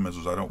 The problem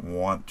is I don't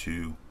want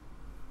to.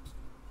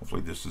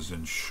 Hopefully this is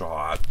in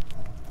shot.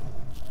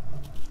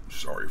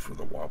 Sorry for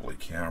the wobbly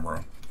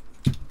camera.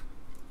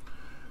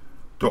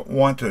 Don't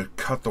want to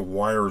cut the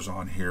wires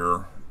on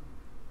here,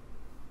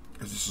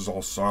 because this is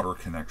all solder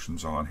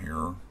connections on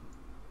here.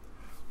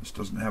 This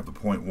doesn't have the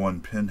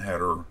 0.1 pin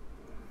header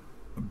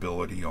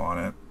ability on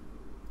it.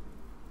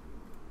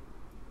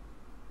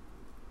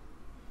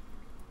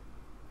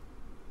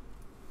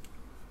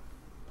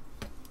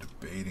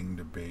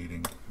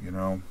 Debating, you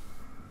know.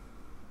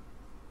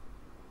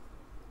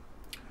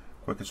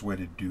 Quickest way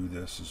to do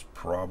this is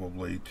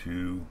probably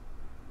to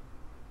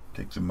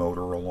take the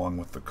motor along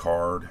with the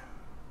card.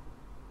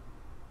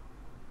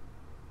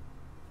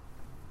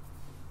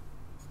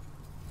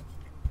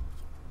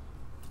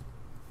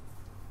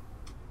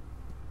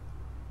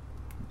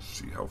 Let's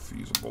see how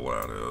feasible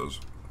that is.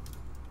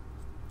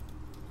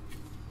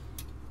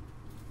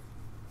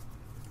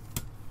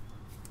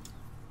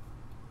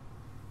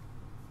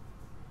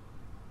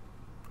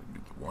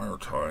 Wire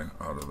tie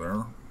out of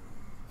there.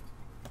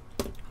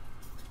 So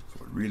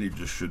it really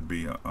just should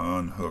be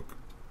unhook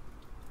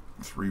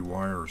 3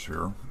 wires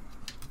here.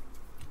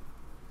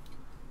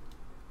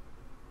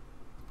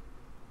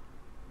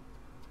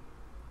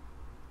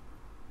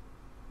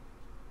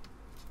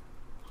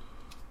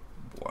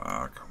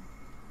 Black.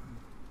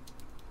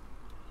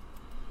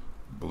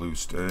 Blue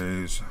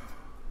stays.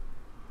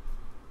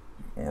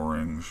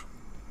 Orange.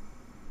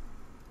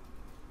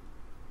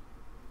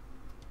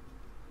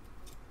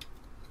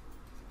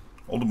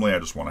 Ultimately, I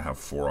just want to have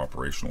 4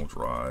 operational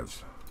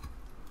drives.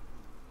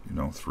 You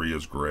know, 3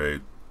 is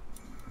great.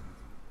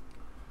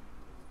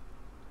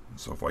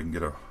 So if I can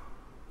get a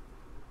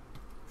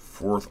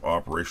 4th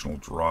operational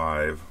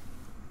drive,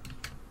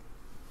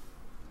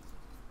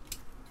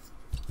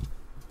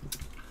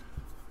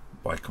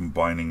 by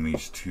combining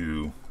these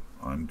two,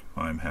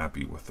 I'm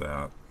happy with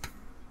that.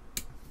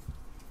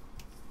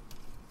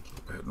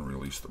 Go ahead and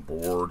release the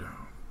board.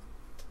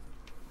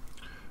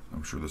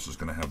 I'm sure this is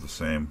going to have the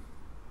same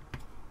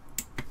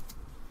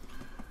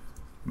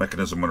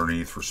mechanism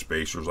underneath for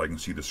spacers. I can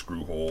see the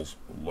screw holes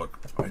look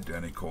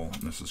identical.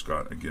 And this has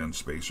got, again,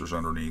 spacers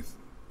underneath,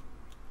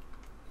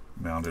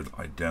 mounted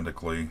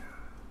identically.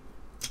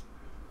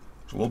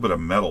 There's a little bit of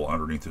metal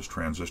underneath this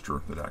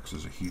transistor that acts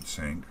as a heat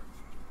sink.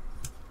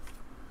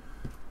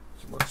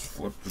 So let's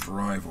flip the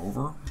drive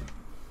over.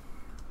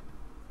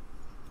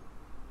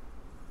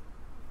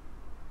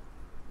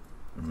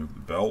 Remove the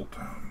belt.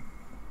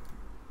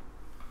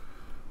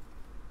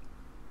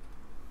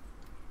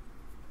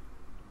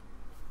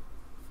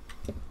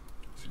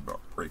 See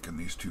about breaking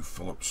these 2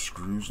 Phillips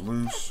screws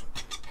loose,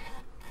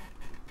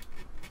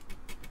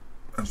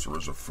 as there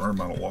is a fair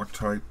amount of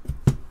Loctite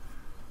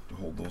to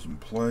hold those in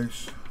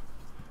place.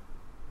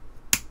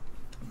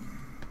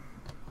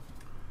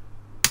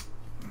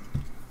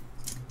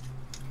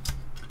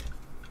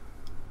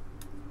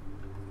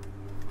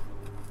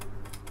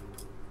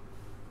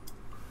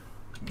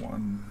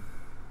 One,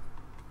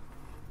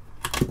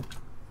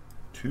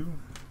 2,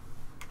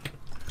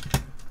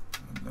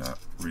 and that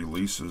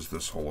releases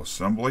this whole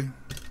assembly.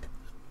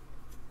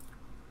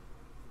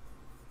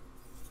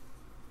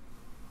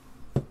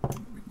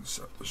 We can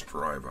set this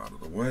drive out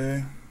of the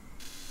way.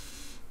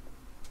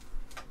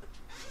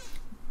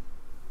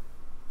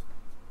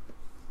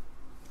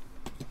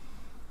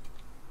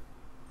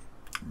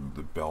 Move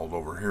the belt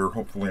over here.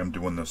 Hopefully I'm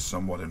doing this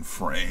somewhat in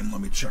frame.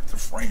 Let me check the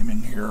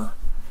framing here.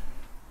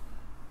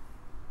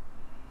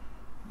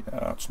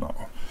 Yeah, it's not.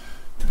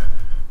 Got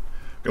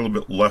a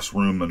little bit less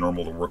room than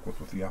normal to work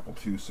with the Apple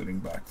II sitting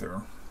back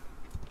there.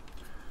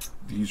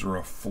 These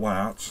are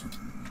flats.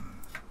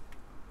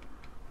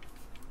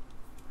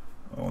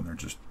 Oh, and they're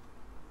just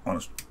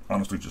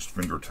honestly just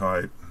finger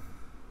tight.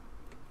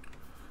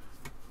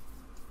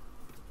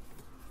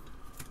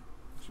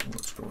 So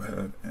let's go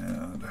ahead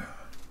and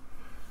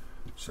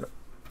set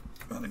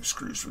mounting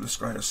screws for this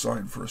guy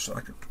aside for a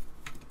second.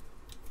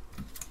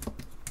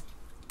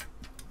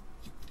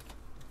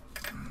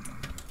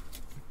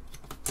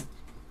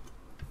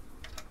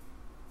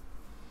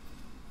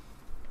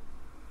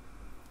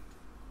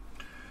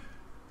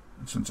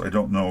 Since I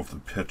don't know if the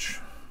pitch,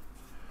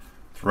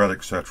 thread,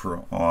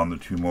 etc. on the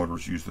 2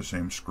 motors use the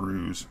same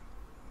screws,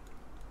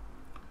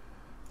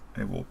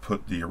 I will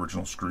put the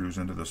original screws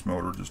into this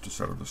motor just to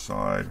set it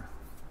aside.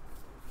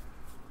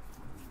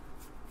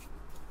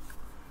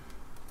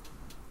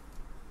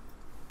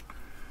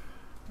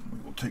 We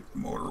will take the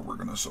motor we're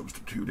going to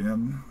substitute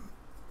in.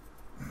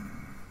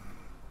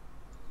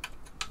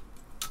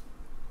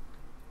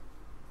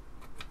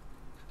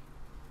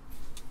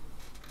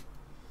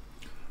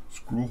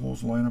 Screw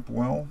holes line up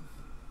well.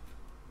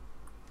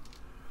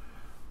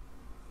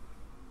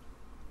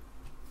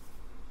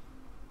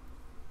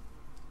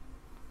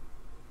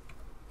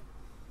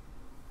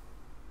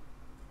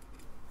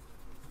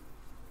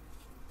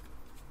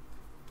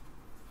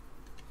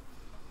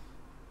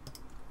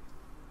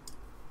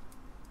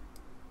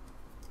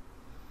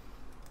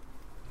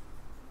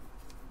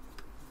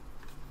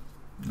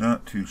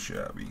 Not too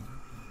shabby. A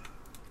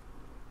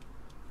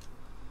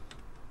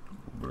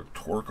little bit of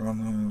torque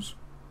on those.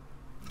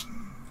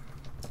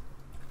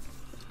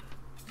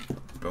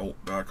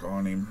 Belt back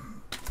on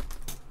him.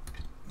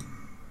 You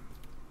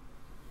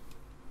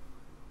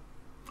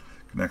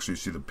can actually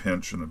see the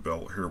pinch in the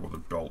belt here where the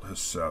belt has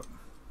set.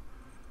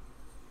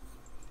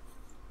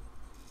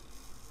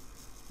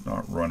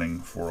 Not running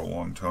for a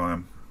long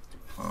time.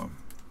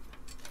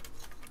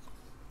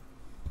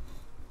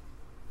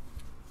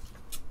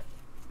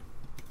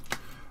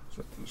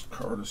 Set this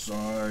card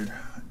aside.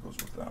 It goes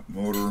with that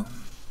motor.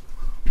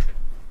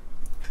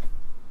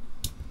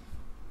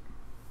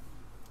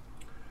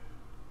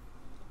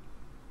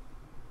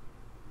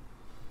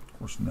 Of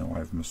course, now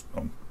I've missed.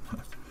 Oh,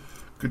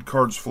 good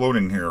card's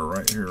floating here,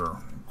 right here.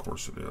 Of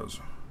course it is.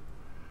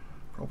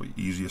 Probably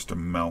easiest to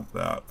mount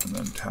that and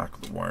then tack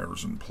the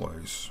wires in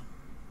place.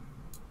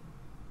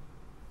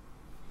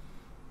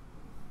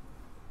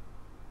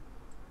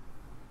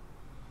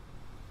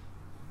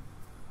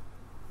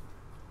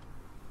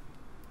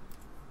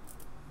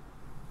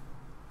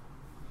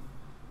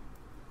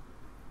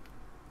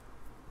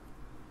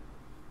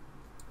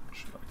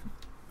 Actually, I can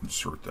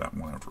insert that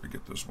one after I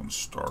get this one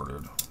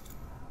started.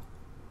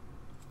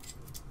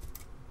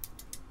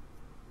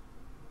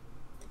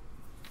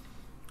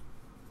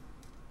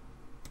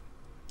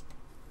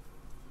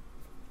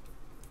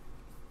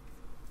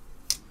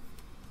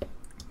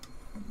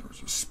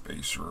 There's a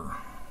spacer on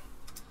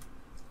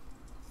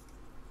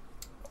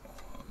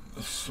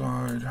this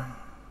side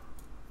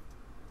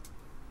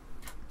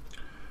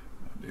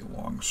and a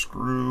long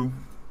screw.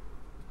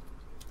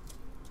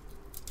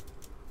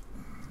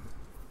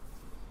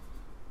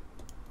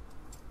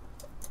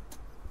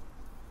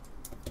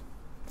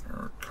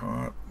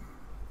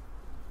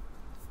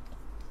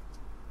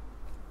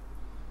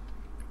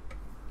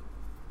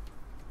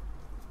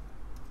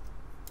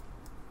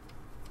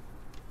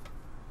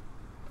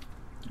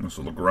 And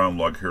so the ground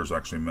lug here is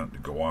actually meant to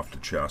go off the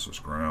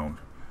chassis ground.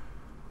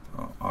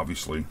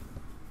 Obviously,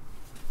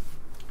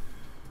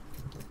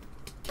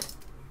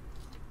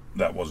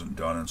 that wasn't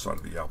done inside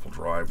of the Apple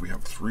drive. We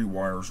have 3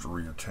 wires to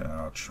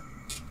reattach,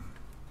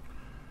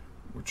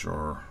 which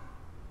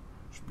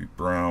should be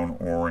brown,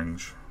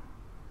 orange,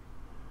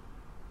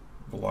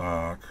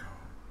 black.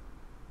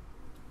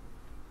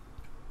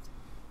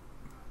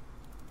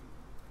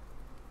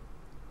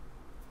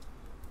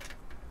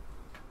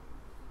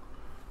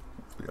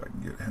 Hopefully I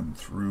can get him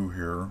through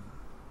here.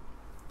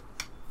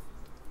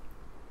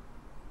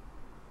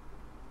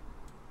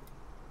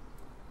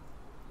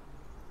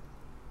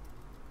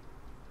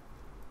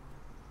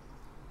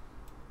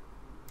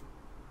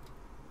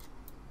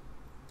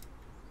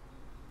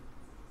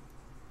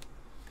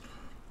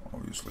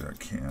 Obviously I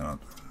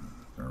can't.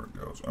 There it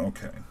goes.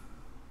 Okay.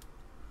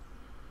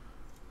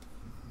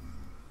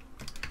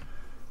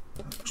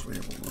 Actually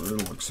have a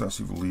little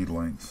excessive lead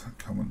length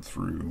coming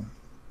through.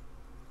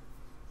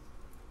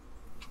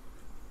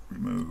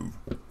 Remove.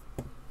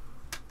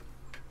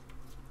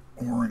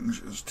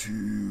 Orange is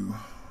to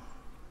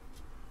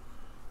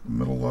the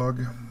middle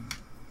lug.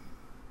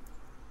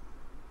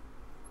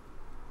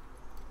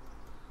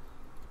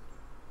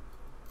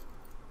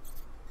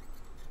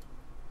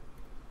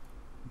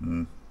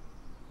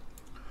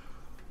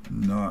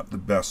 Not the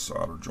best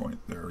solder joint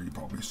there. You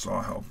probably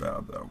saw how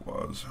bad that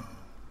was.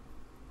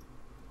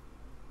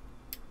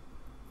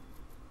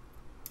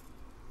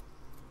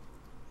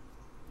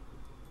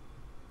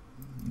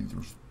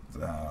 Neither's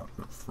that,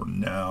 but for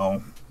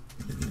now,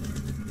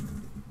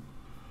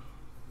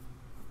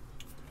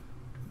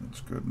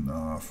 it's good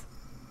enough.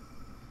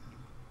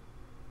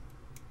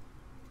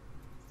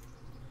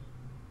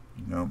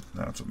 Nope,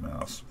 that's a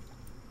mess.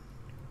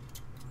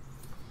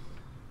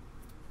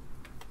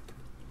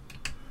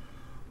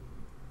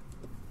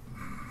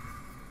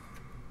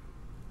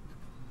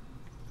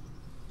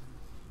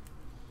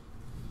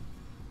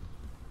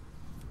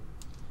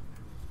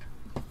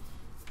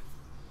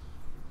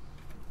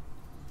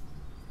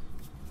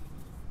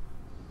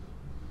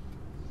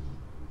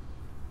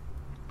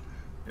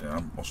 Yeah,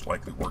 I'm most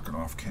likely working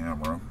off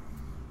camera.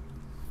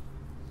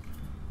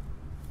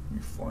 Let me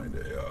find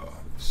a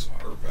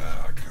solder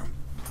back.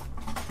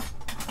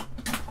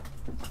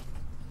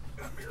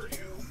 Come here,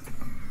 you.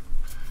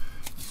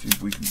 See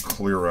if we can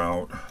clear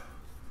out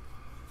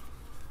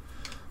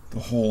the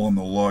hole in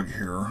the lug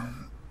here.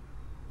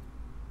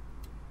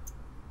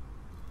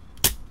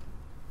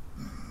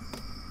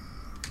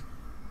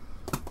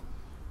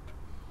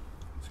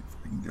 See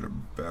if we can get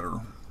it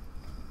better.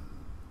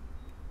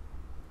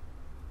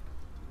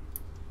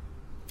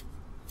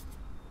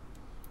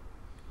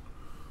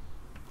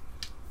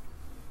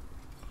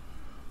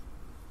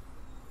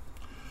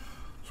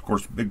 Of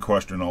course, the big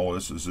question in all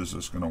this is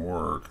this going to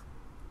work?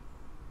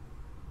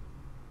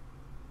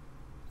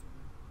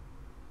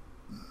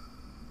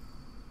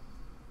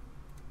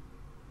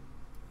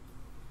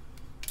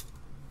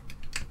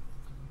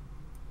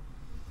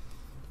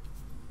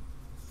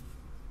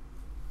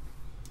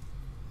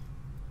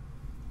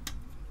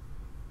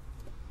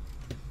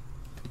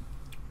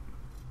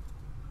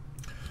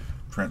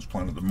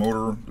 Transplanted the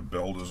motor, the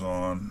belt is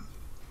on.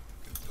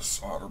 Get the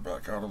solder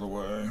back out of the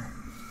way.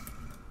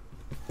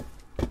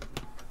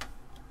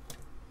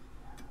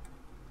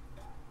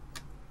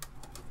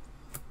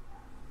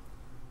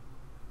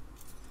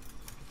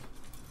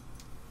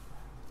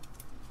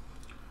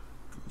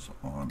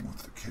 On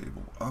with the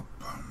cable up.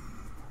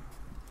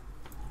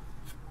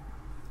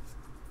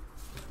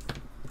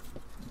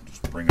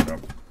 Just bring it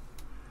up,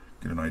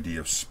 get an idea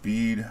of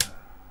speed.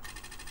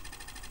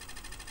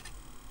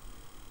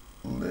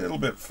 A little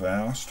bit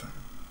fast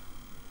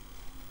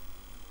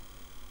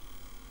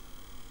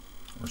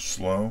or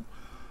slow.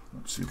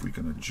 Let's see if we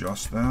can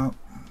adjust that.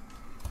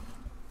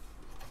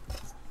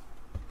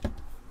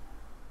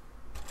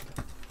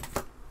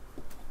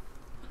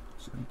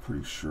 So I'm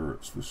pretty sure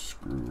it's this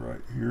screw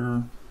right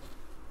here.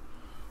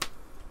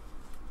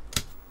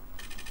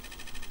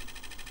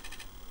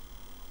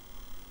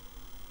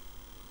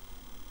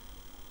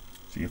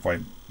 See, if I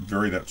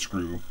vary that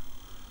screw,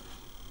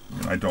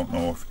 and I don't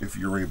know if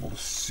you're able to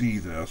see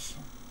this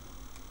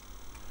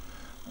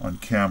on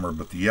camera,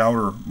 but the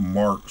outer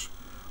marks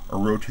are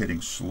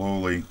rotating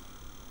slowly.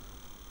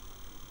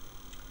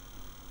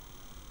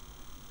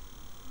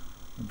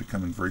 They're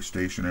becoming very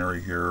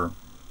stationary here, a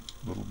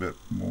little bit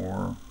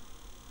more.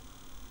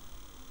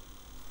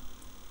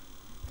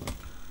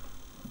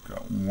 I've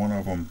got one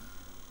of them,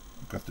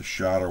 I've got the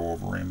shadow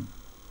over him.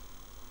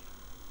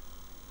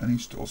 And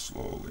he's still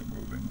slowly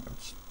moving.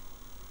 Let's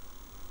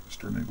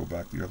starting to go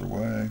back the other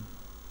way.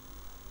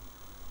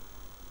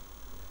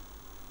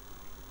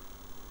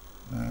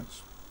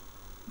 That's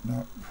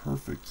not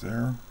perfect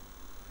there,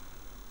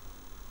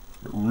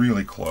 but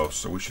really close.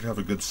 So we should have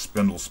a good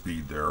spindle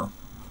speed there.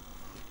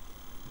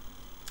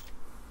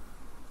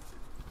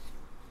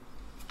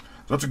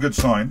 That's a good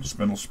sign.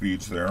 Spindle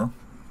speed's there.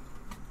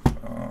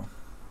 I'm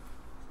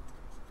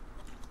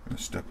going to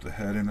step the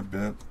head in a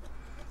bit.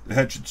 The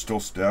head should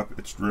still step.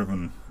 It's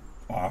driven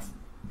off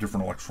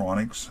different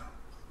electronics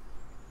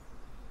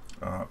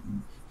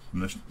in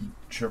this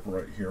chip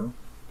right here.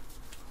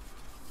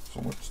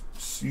 So let's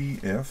see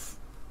if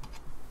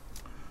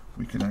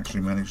we can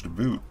actually manage to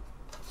boot.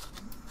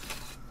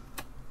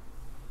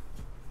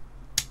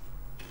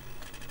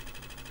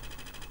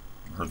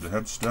 Heard the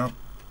head step.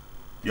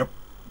 Yep.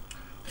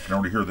 You can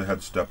already hear the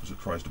head step as it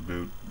tries to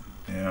boot.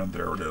 And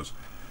there it is.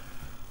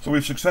 So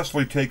we've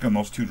successfully taken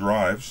those two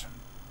drives.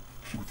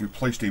 We've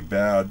replaced a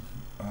bad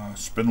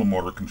spindle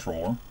motor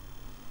controller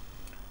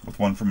with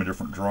one from a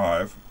different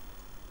drive.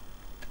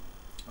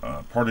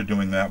 Part of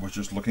doing that was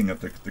just looking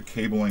at the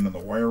cabling and the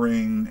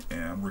wiring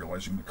and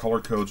realizing the color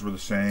codes were the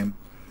same.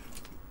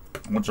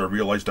 Once I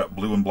realized that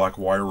blue and black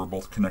wire were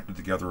both connected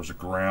together as a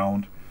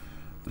ground,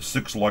 the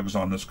 6 lugs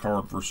on this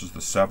card versus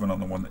the 7 on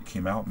the one that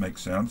came out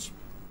makes sense.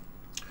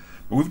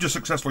 But we've just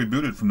successfully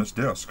booted from this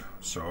disk,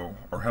 so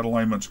our head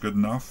alignment's good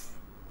enough.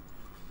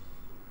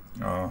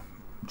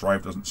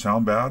 Drive doesn't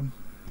sound bad.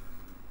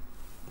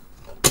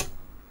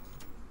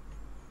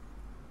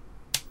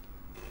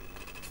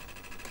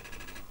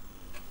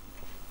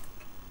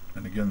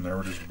 And again, there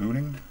it is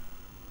booting.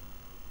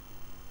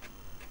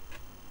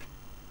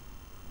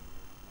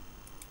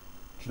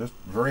 Just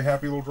very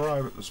happy little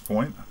drive at this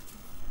point.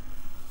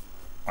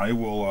 I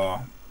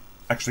will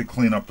actually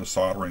clean up the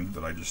soldering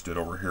that I just did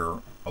over here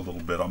a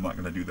little bit. I'm not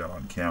going to do that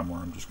on camera.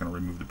 I'm just going to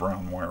remove the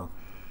brown wire,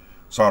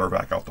 solder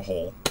back out the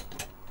hole.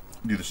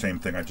 Do the same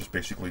thing I just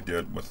basically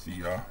did with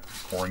the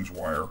orange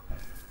wire.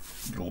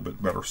 Get a little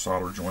bit better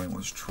solder joint.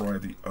 Let's try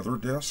the other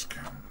disc.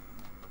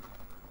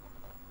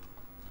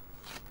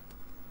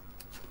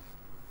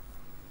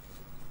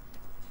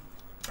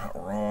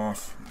 Power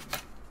off.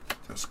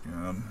 Disc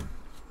in.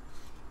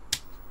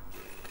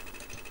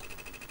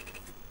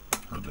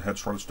 Heard the head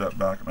sort of step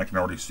back, and I can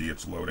already see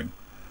it's loading.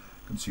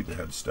 You can see the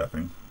head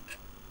stepping.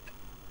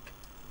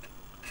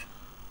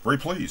 Very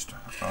pleased.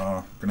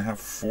 Gonna have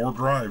 4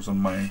 drives on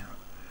my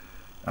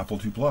Apple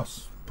II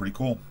Plus. Pretty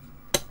cool.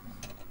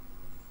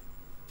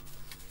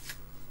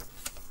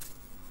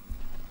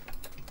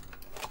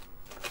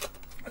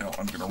 Now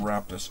I'm gonna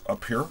wrap this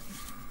up here.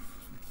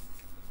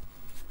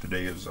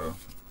 Today is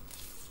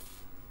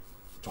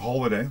it's a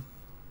holiday.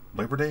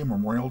 Labor Day,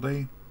 Memorial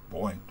Day.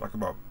 Boy, talk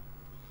about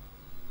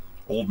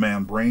old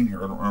man brain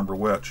here. I don't remember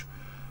which.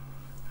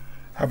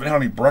 Haven't had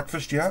any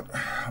breakfast yet.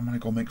 I'm gonna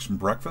go make some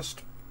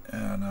breakfast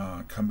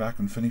and come back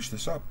and finish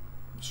this up.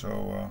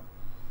 So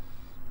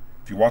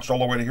if you watched all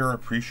the way to here, I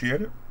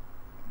appreciate it.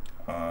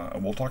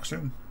 And we'll talk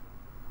soon.